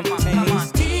for a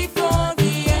taste. Before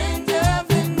the end of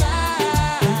the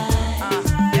night,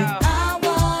 I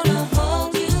wanna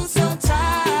hold you so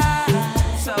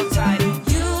tight. So tight.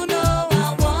 You know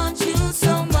I want you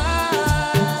so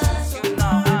much. You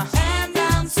know, and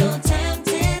I'm so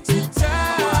tempted to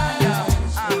touch.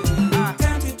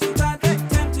 Tempted to touch,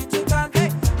 tempted to touch.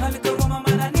 A little woman,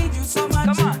 man, I need you so much.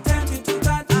 Come on. Tempted to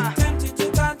touch.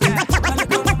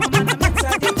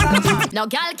 No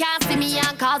girl can't see me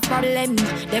and cause problems.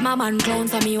 Them a man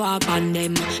clowns so me walk on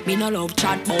them. Me no love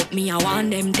chat but me I want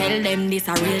them. Tell them this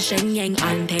a real Shenyang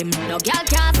anthem. No girl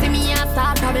can't see me and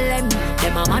start problem.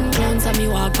 Them a man clowns so me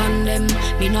walk on them.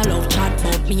 Me no love chat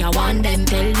but me I want them.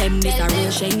 Tell them this a real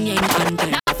Shenyang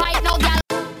anthem. Now fight no girl.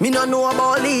 Me no know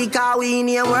about league, cause we in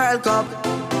a World Cup.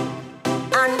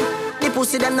 And the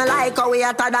pussy them no like how we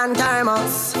hotter than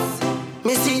thermos.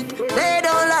 Me see, they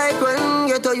don't like when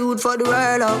get a youth for the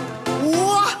world up.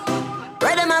 What?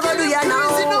 Where them a go do ya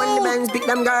now? When the men pick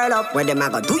them girl up, where them a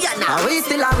go do ya now? Are we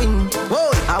still a win?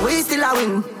 Whoa, are we still a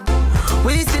win?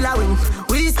 We still a win,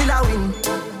 we still a win.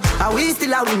 Are we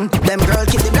still a win? Them girls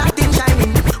keep the black thing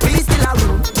shining. We still a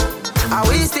win, are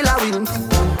we still a win?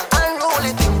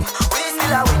 Unholy thing, we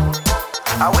still a win.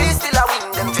 Are we still a win?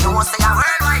 Them you know say a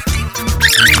worldwide thing.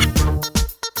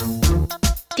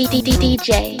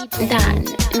 DJ Dan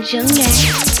Junior.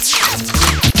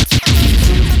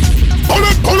 Pull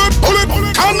it,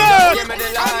 connect! Give me the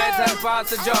lights and pass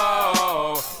the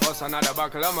Joe. What's another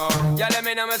buckle of more? Yeah, let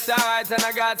me know my sides and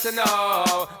I got to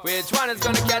know which one is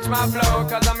gonna catch my flow.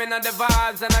 Cause I'm in the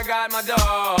vibes and I got my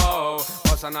dough.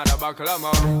 What's another buckle of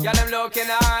more? Yeah, them looking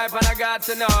hype and I got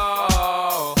to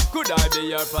know. Could I be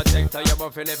your protector? You're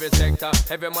buff in every sector.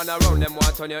 Every man around them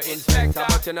want on your inspector.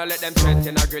 But you know let them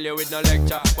threaten, I grill you with no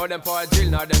lecture. But them for a drill,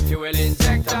 now them fuel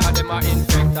injector. And them are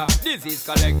infector, disease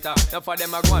collector. Now for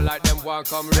them I go like them want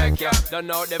come wreck ya. Don't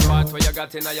know the part where you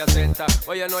got in your center.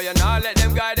 But you know you not let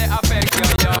them guide it affect you.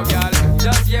 Yo, girl,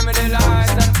 just give me the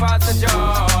lights and pass the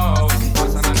joke.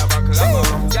 What's another buckle of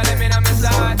more? Yeah, let me know my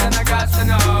side and I got to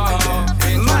know.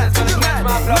 Which one is gonna catch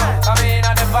my flow? I mean,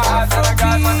 on the vibes and I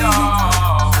got my dough.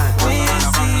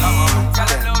 Got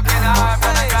them looking hard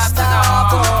and I got to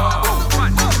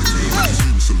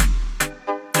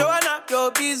know. Joanna, your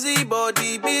busy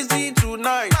body busy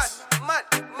tonight.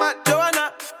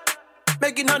 Joanna,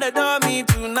 making all the dummy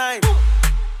tonight.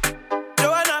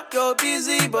 Joanna, your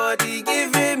busy body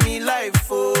giving me life,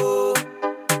 oh,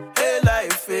 hey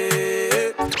life,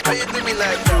 hey. How you do me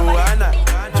like Joanna,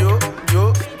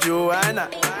 Joanna?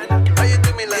 How you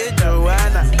do me like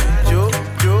Joanna,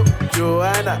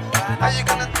 Joanna? How you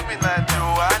gonna do me like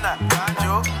Joanna,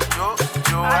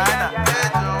 Joanna? Hey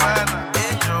Joanna,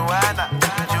 Joanna.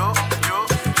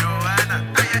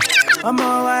 I'm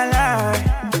all alive.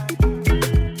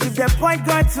 If the point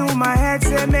got to my head,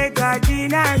 say make I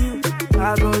deny you.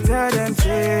 I go tell them,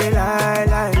 say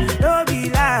lie. Don't be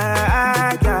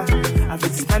like, yeah. I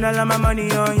fit to spend all of my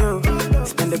money on you.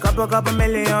 Spend a couple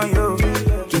million on you.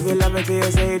 Give you love until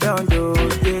you say don't do,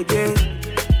 yeah.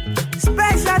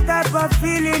 Special type of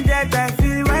feeling that I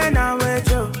feel when I'm with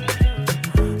you.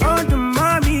 Oh, the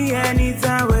mommy,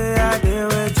 anytime where I deal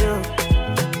with you.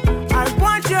 I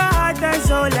want your heart and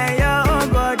soul and your own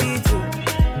body too.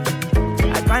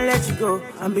 I can't let you go.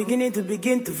 I'm beginning to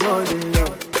fall in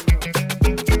love.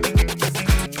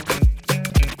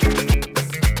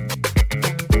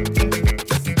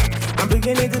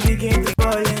 Beginning to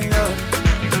fall in love.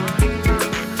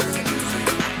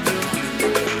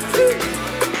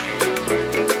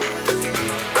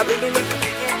 I'm beginning to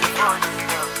fall in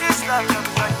love. This love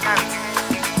looks like night.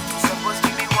 Supposed to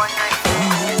be one night.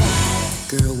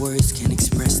 Girl, words can't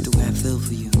express the way I feel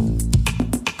for you.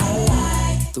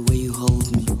 The way you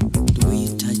hold me, the way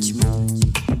you touch me.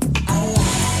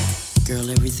 Girl,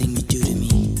 everything you do to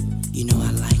me, you know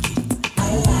I like it.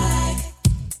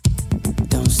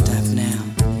 Don't stop now.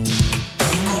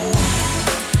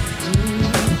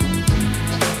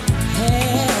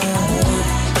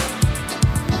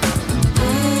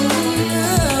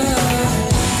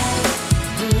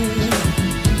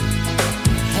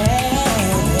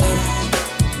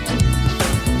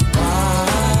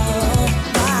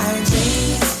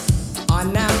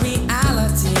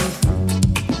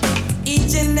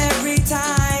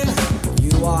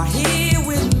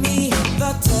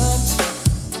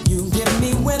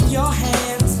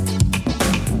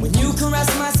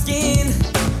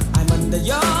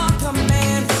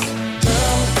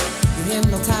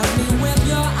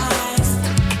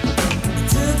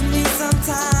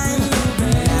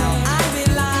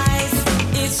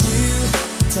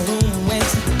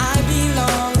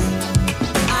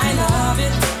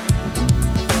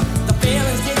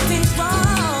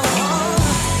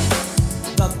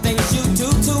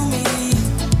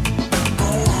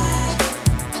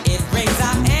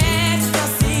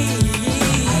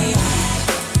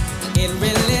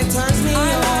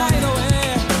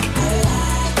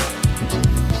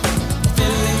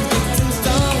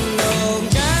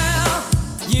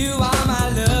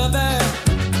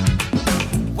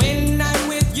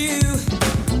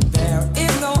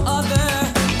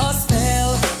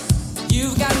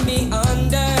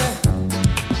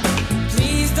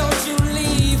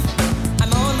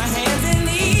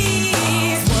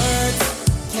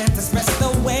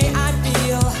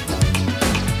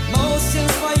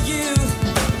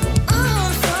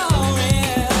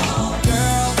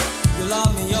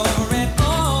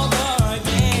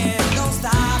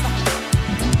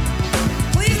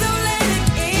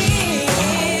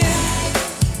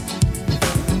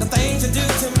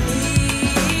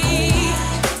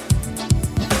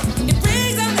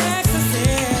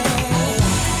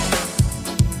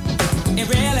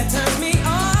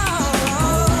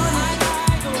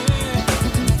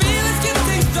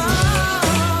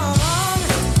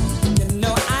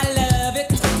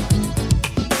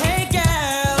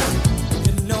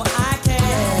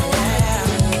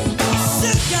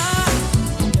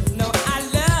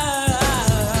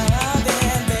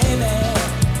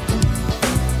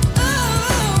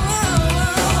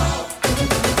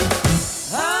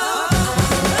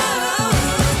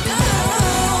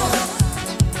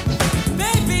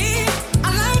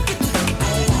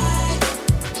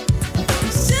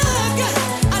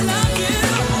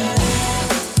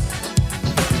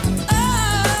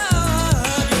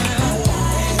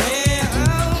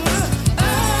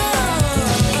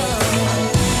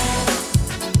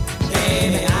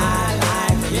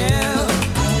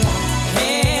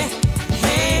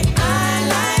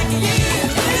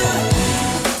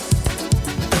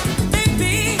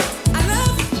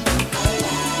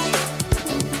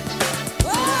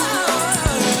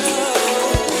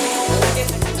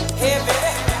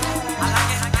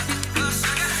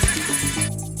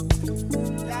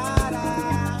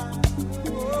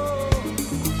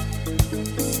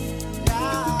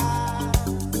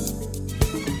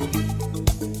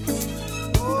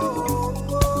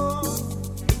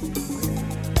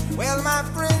 Tell my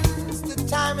friends the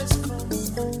time has come.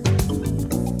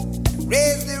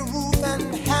 Raise the roof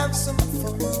and have some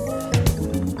fun.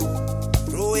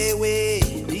 Throw away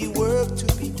the work to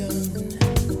be done.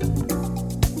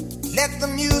 Let the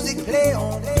music play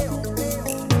on.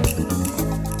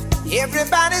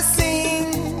 Everybody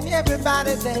sing,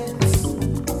 everybody dance.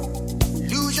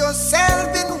 Lose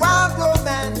yourself in wild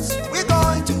romance. We're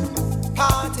going to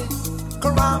party,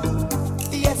 caramba,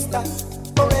 fiesta,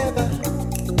 forever.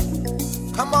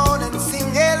 Come on and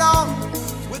sing along.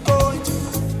 We're going to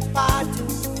party,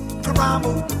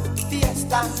 caramba,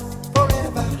 fiesta,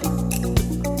 forever.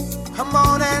 Come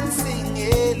on and sing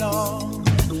along.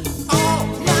 All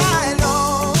night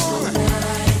long,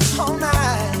 all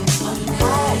night,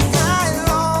 all night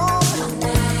long,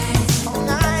 all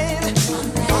night,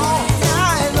 all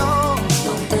night long,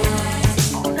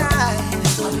 all night,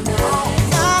 all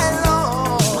night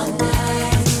long.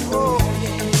 Oh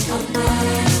yeah.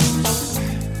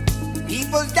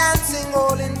 People dancing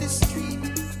all in the street.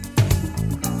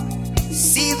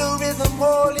 See the rhythm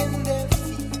all in their feet.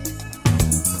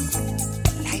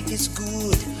 Life is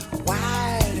good,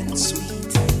 wild and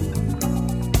sweet.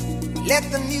 Let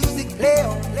the music play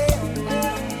on, play on, play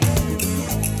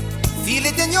on. Feel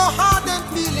it in your heart and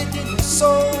feel it in your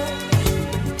soul.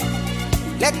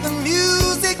 Let the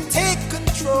music take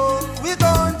control. We're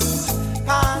going to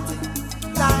party,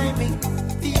 climbing,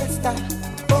 fiesta,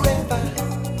 forever.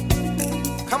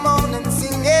 Come on and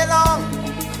sing along.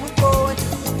 We're going to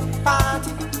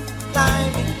party,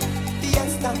 climbing,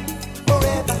 fiesta,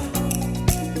 forever.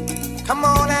 Come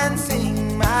on and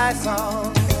sing my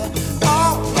song.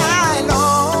 All night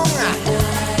long.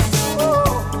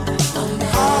 Oh,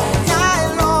 all night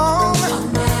long.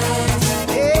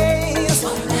 Yes,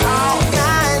 all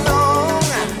night long.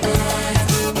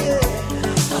 Yeah,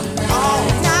 all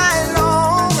night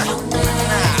long.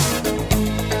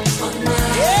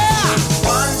 Yeah,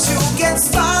 once you get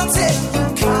started, you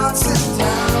can't sit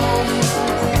down.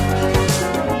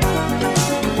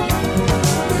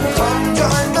 Come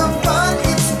join the fun,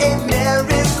 it's a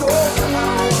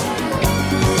merry-go-round.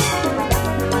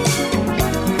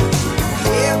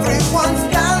 Everyone's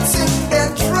dancing their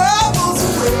troubles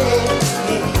away.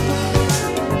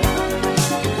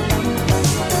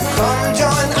 Come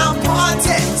join our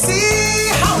party, see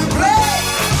how we play.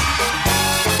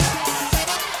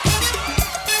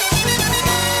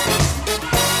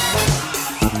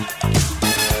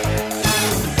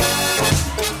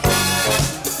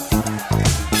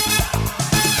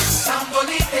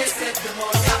 Sambolite se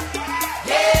demonia.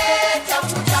 Yeah,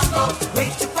 jambo, jambo.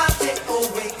 Wait to party, oh,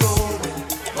 wait, going.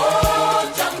 Oh,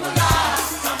 jambo, la.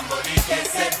 Sambolite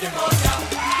se demonia.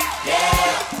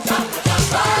 Yeah, jambo,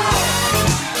 jambo.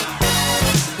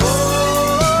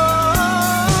 Oh,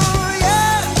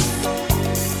 yeah.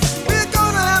 We're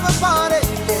gonna have a party,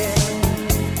 yeah.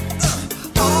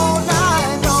 All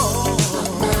night long.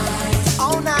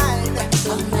 All night.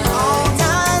 All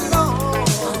night long.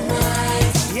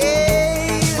 Yeah.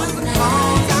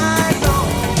 All night long.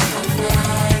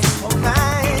 All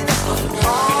night.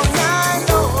 All night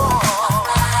long.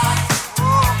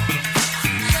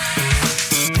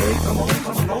 Hey, come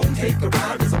on, take a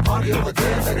ride. There's a party over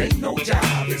there that ain't no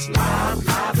job. It's live,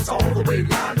 it's all the way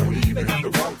live. Don't even have to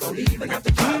walk, don't even have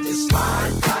to drive. Just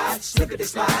slide, slippity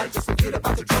slide. Just forget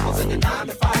about the troubles in your 9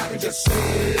 to 5 and just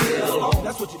sail on.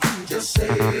 That's what you do, just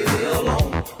sail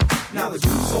on. Now the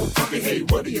dude's so funky, hey,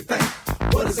 what do you think?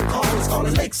 What is it called? It's called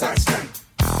a lakeside stank.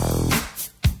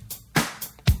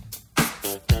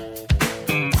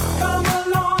 Come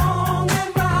along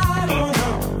and ride on a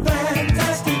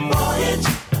fantastic voyage.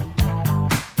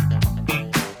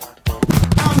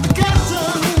 I'm the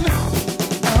captain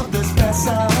of this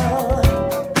vessel.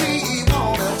 We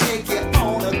wanna take you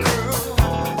on a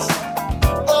cruise.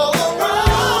 All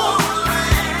around.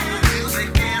 Music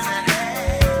is in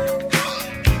hand.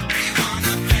 We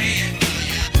wanna play it for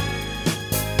you.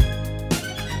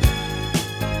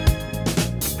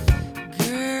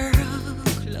 Girl,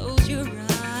 close your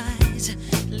eyes.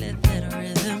 Let that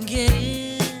rhythm get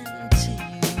into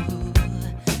you.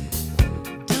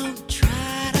 Don't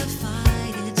try to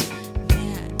fight it.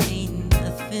 There ain't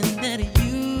nothing that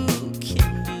you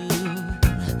can do.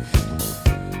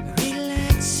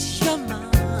 Relax your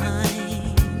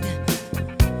mind.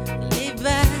 Lay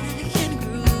back and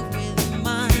groove with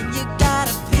mine. You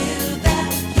gotta feel that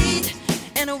heat,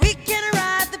 and we can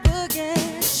ride the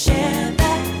boogie. Share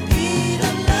that beat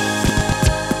of love.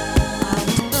 I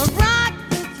wanna rock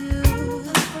the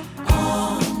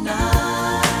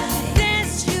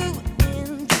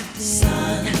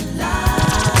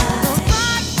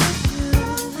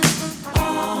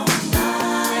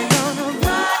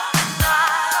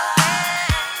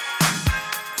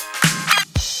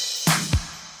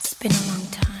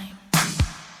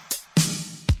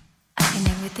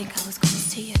think I was gonna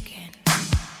see you again.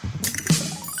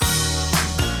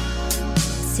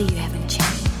 See, you haven't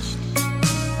changed.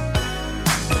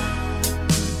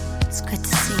 It's good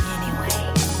to see you anyway.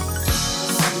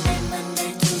 Sunday,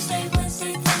 Monday, Tuesday,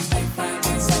 Wednesday, Thursday,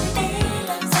 Friday, Saturday.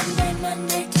 Sunday,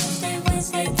 Monday, Tuesday,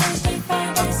 Wednesday, Thursday,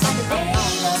 Friday, Saturday.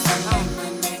 Sunday,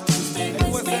 Monday, Tuesday,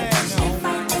 Wednesday, Thursday,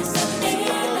 Friday, Saturday.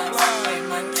 Sunday,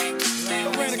 Monday, Tuesday,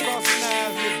 Wednesday,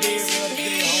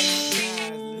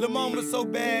 Lil' mama so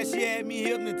bad, she had me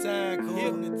hypnotized.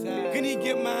 Couldn't even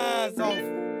get my eyes off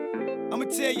her. I'ma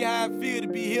tell you how I feel to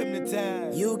be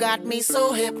hypnotized. You got me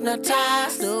so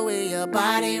hypnotized, the way your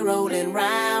body rolling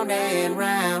round and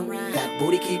round. That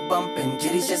booty keep bumping,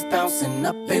 titties just bouncing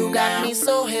up and down. You got me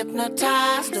so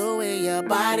hypnotized, the way your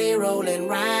body rolling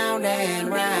round and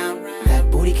round. That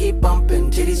booty keep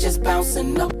bumping, titties just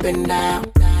bouncing up and down.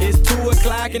 It's 2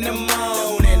 o'clock in the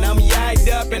morning, I'm yiked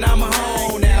up and I'm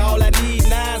home. Now all I need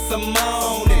now is some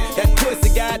moaning. That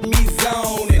pussy got me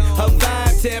zoning. Her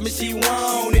vibe tell me she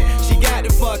want it. She got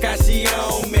the fuck how she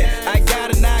on me. I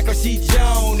got a knock or she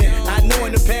joning. I know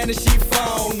in the panty she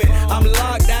foaming. I'm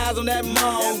locked eyes on that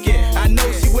monkey. I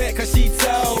know she wet cause she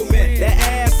told me. That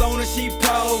ass on her she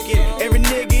poking. Every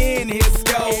nigga in here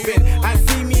scoping. I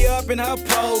see me up in her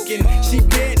poking. She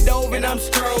bent over and I'm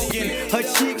stroking. Her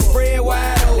cheeks spread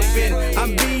wide open.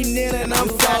 I'm beating in and I'm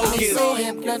focused. I'm so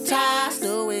hypnotized,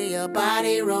 the way your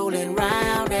body rolling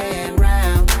round and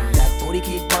round. That booty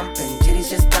keep bumping, titties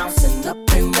just bouncing up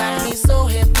and down. I'm so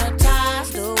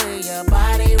hypnotized, the way your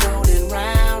body rolling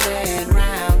round and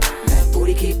round. That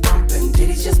booty keep bumping,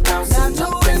 titties just bouncing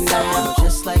up and down.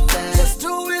 Just like that. Just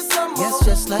do it some more. Yes,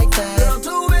 just like that. Girl,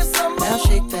 do it some more. Now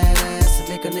shake that ass and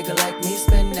make a nigga like me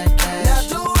spend that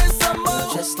cash. Now do it some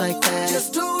more. Just like that.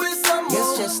 Just do it some more.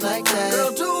 Yes, just like that.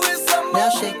 Girl, do it some more. Now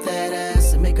shake that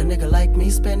ass and make a nigga like me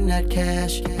spend that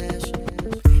cash.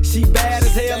 She bad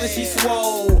as hell and she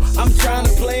swole. I'm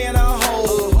tryna play in her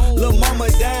hole. Lil' mama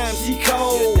dime, she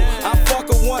cold. I fuck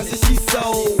her once and she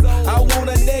sold. I want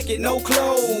her naked, no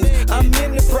clothes. I'm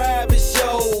in the private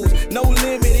shows. No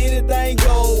limit, anything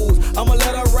goes. I'ma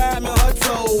let her ride me on her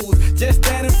toes. Just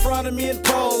stand in front of me and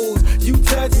pose. You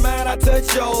touch mine, I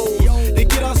touch yours. To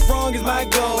get her sprung is my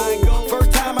goal.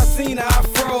 First time I seen her, I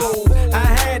froze. I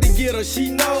had to get her, she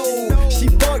knows. She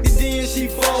bucked it, then she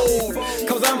fold.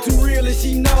 Cause I'm too real and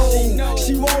she knows.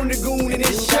 She want the goon in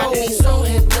this show. You got me so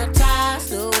hypnotized,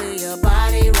 the way your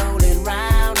body rolling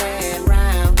round and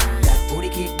round. That booty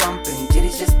keep bumping,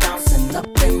 titties just bouncing up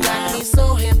and down. You got me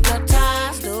so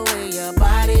hypnotized, the way your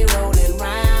body rolling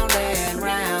round and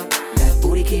round. That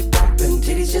booty keep bumping,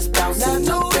 titties just bouncing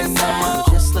up and down.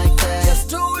 Just like that. Just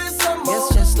do it some more.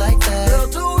 Yes, just like that. Girl,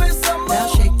 do it some more. Now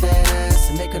shake that ass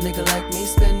and make a nigga like me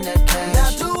spend that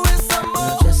cash. Now do it some more.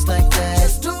 Girl, just like that.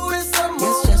 Just do it some more.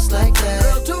 Yes, just like that.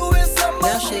 Girl, do it some more.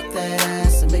 Now shake that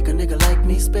ass and make a nigga like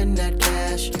me spend that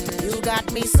cash. You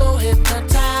got me so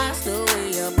hypnotized, the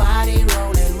way your body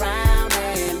rolling round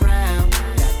and round.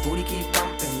 That booty keep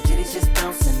bumping, titties just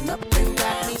bouncing up and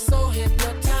down. Got me so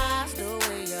hypnotized, the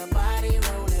way your body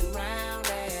rolling round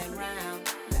and round.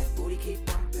 That booty keep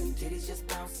bumping, titties just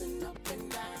bouncing up and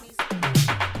down.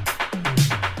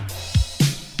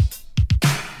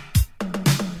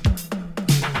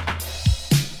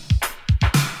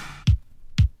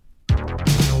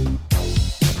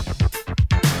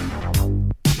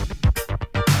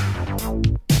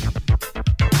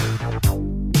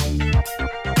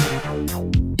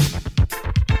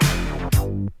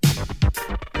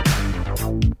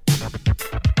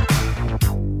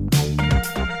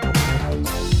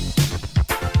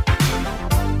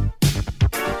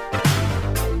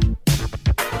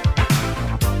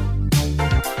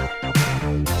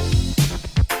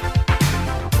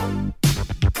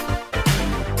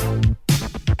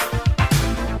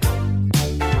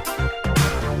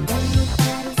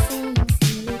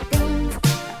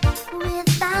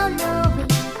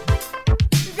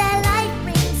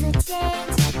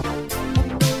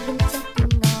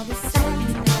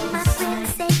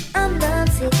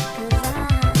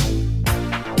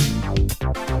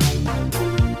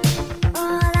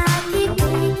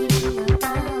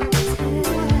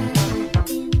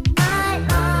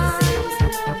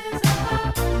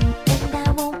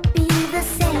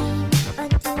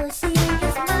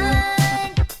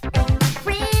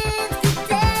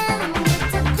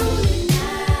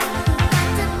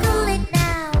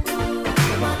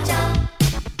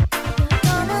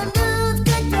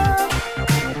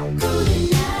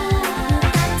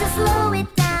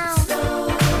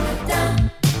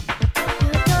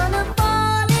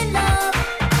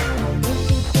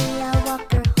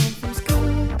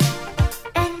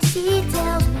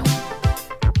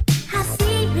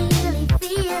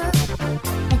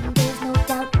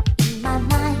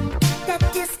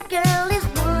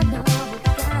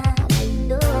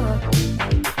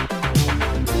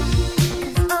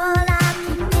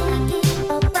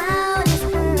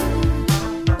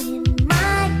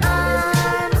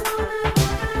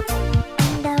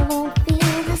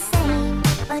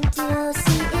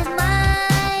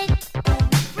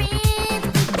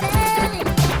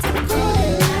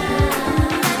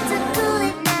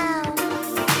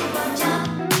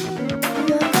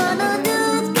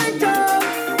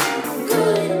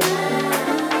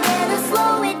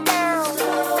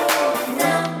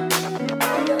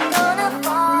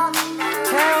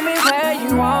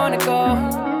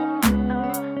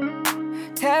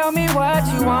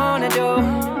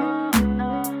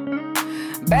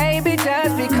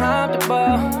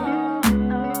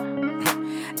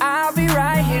 I'll be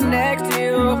right here next to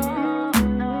you.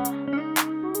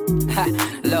 Ha,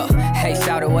 look, hey,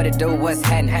 shout out what it do, what's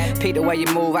happening? Peep the way you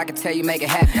move, I can tell you make it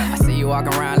happen. I see you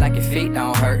walking around like your feet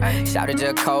don't hurt. Shout it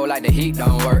just cold like the heat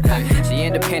don't work. She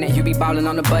independent, you be ballin'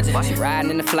 on the budget. She riding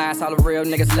in the flies, all the real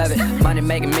niggas love it. Money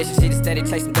making mission, she just steady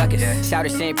chasing duckets. Shout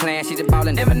it, she ain't playing, she just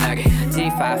ballin' them a nugget.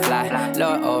 G5 fly,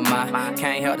 Lord oh my,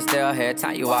 can't help to still hear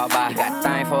time you walk by. Got a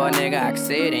thing for a nigga, I can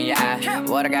see it in your eye.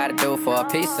 What I gotta do for a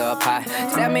piece of pie?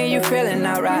 Tell me you feeling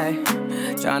alright.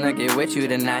 Tryna get with you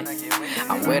tonight.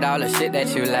 I'm with all the shit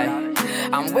that you like.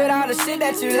 I'm with all the shit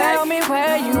that you like. Tell me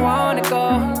where you wanna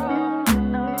go.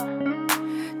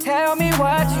 Tell me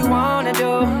what you wanna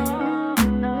do.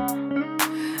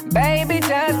 Baby,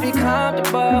 just be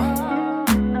comfortable.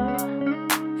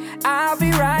 I'll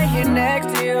be right here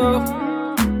next to you.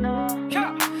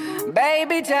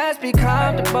 Baby, just be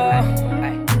comfortable.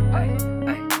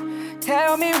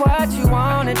 Tell me what you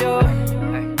wanna do.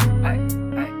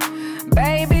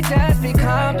 Baby, just be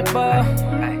comfortable.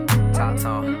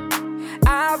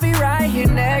 I'll be right here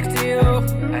next to you.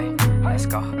 Let's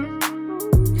go.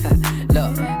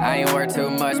 Look, I ain't worried too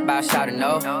much about shouting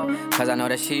no, cause I know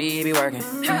that she be working.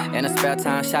 In her spare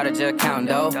time, shout it just counting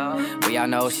dough. We all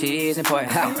know she's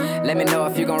important. Let me know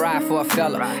if you gon' ride for a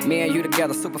fella. Me and you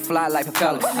together, super fly like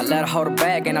propellers. I let her hold her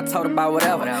bag and I told her about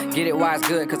whatever. Get it while it's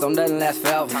good, cause don't nothing last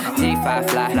forever. G5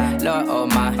 fly, Lord oh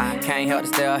my, can't help to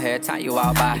still hear time you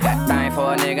walk by. Got a thing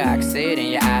for a nigga, I can see it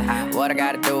in your eye. What I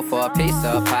gotta do for a piece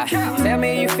of pie? Tell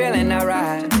me you feeling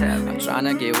alright. I'm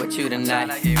tryna get with you tonight.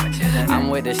 I'm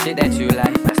with the shit that you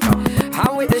like. Let's go.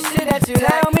 I'm with the shit that you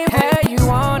like. Tell me where you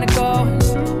wanna go.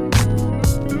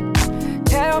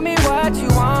 Tell me what you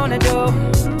wanna do.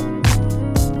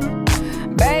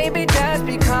 Baby, just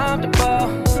be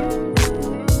comfortable.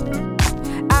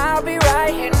 I'll be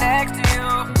right here next to you.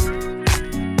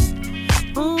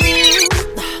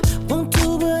 Won't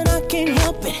do, but I can't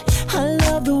help it. I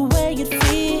love the way it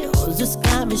feels. It's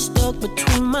got me stuck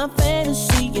between my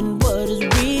fantasy and what is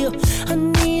real. I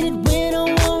need it when I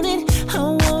want it. I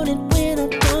want it when I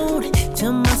don't.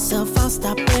 Tell myself I'll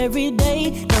stop every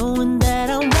day, knowing that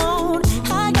I won't.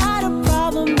 I got a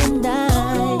problem and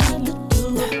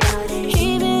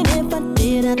even if I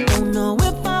did, I don't know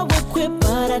if I would quit,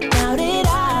 but I doubt it.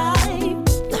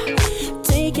 I'm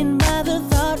taken by the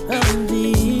thought of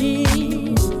it,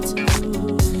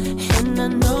 and I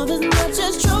know this much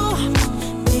is true,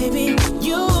 baby.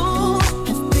 You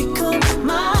have become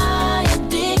my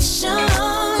addiction.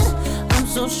 I'm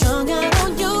so strung out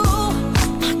on you,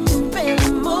 I can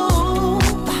barely move,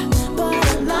 but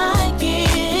I like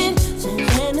it,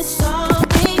 and it's all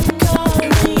because of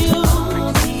you.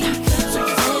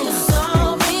 And it's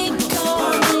all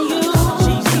because of you.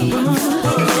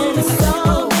 And it's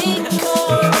all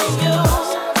because of you.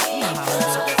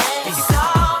 It's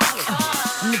all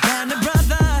I'm the kind of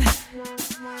brother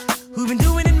who been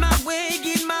doing it my way,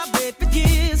 getting my way for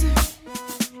years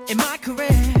in my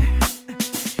career.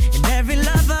 And every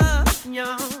lover,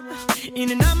 yo,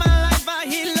 in and out my life, I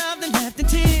hear love and left in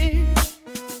tears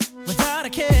without a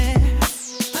care.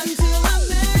 Until I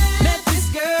met this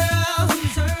girl,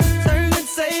 turning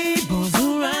tables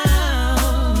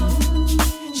around.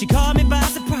 She caught me by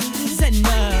surprise, and I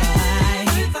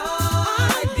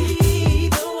thought I'd be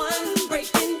the one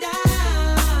breaking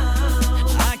down.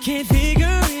 I can't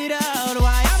figure it out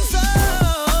why I'm so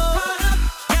caught up.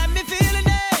 Got me feeling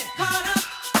it. Caught up.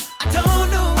 I don't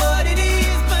know what it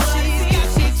is, but she's got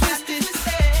me twisted.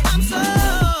 I'm so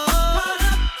caught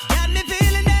up. Got me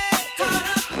feeling it. Caught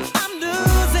up. I'm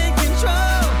losing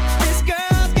control. This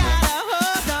girl's got a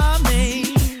hold on me.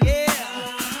 Yeah.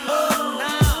 Oh,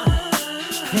 now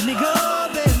let me go,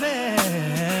 baby.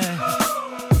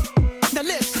 Now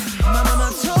listen, my mama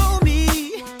told me,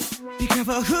 be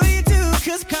careful who you do,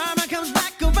 cause karma comes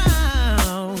back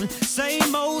around.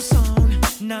 Same old song,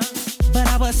 nah. But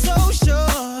I was so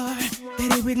sure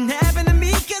that it wouldn't happen to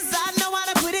me, cause I know how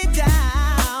to put it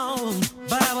down.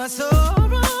 But I was so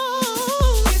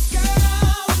wrong. This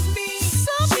girl was me,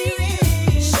 so she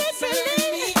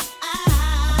really.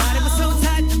 My body was so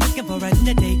tight, I'm looking for her in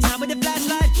the daytime with a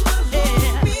flashlight. Yeah.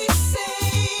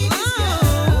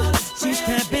 She's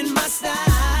cramping my style,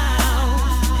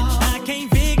 and I can't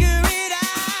figure it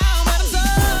out. But I'm so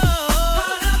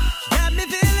caught up, got me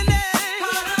feeling it.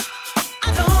 Caught up. I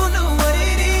don't know what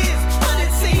it is, but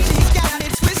it seems she got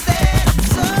it twisted.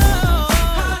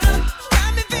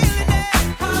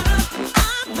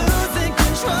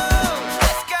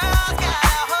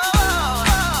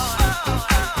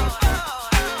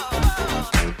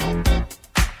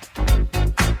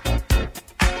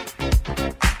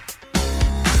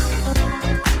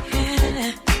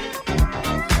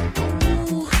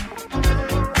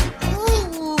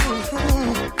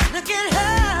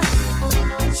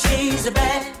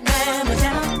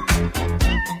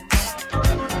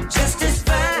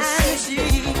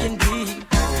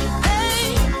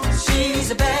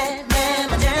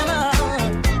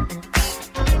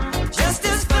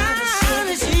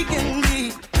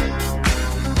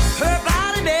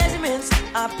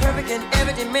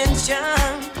 dimension.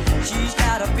 She's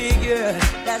got a figure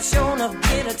that's shown of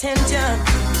great attention.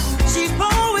 She's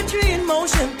poetry in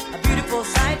motion, a beautiful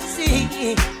sight to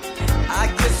see. I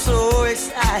get so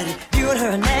excited viewing her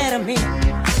anatomy.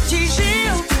 She's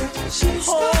real, she's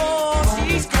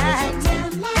got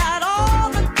all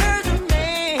the curves a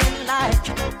man like.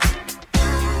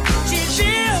 She's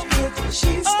real,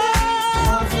 she's got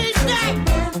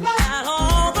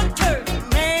all the curves a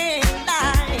man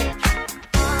like.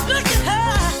 Look at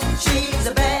her, she's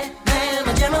a bad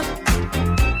mamma jamma,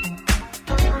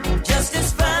 just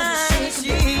as fine as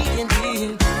she can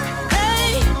be. Hey,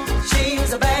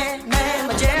 she's a bad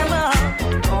mamma jamma,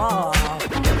 oh,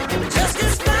 just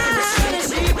as fine as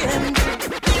she can be.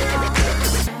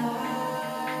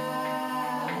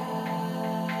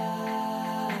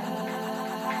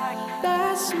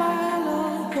 That smile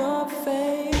on your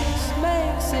face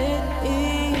makes it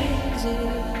easy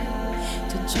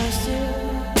to trust you.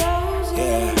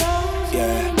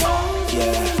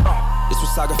 This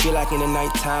what Saga feel like in the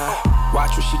nighttime.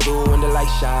 Watch what she do when the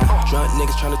light shine. Drunk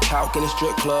niggas tryna talk in the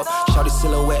strip club. Shawty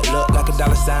silhouette look like a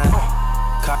dollar sign.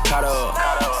 Caught up,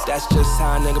 that's just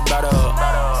how a nigga brought up.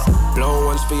 Blown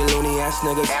ones for your loony ass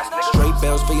niggas. Straight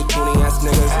bells for your toony ass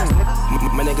niggas.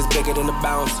 My niggas bigger than the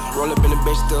bounce. Roll up in the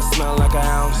bitch, still smell like an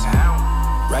ounce.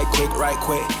 Right quick,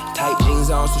 tight jeans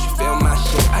on so she feel my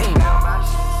shit.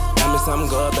 Tell me something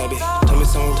good, baby. Tell me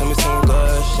something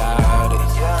good, shout it.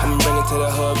 Come and bring it to the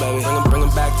hood, baby. Bring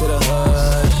it back to the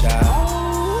hood, shout.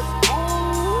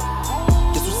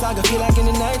 This what Saga feel like in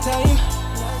the nighttime.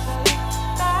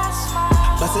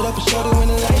 Bust it up and shorty when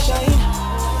the light shine.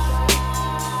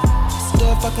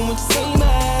 Still fucking with the same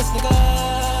ass nigga.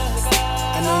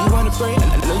 I know you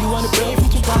wanna break from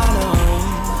Toronto.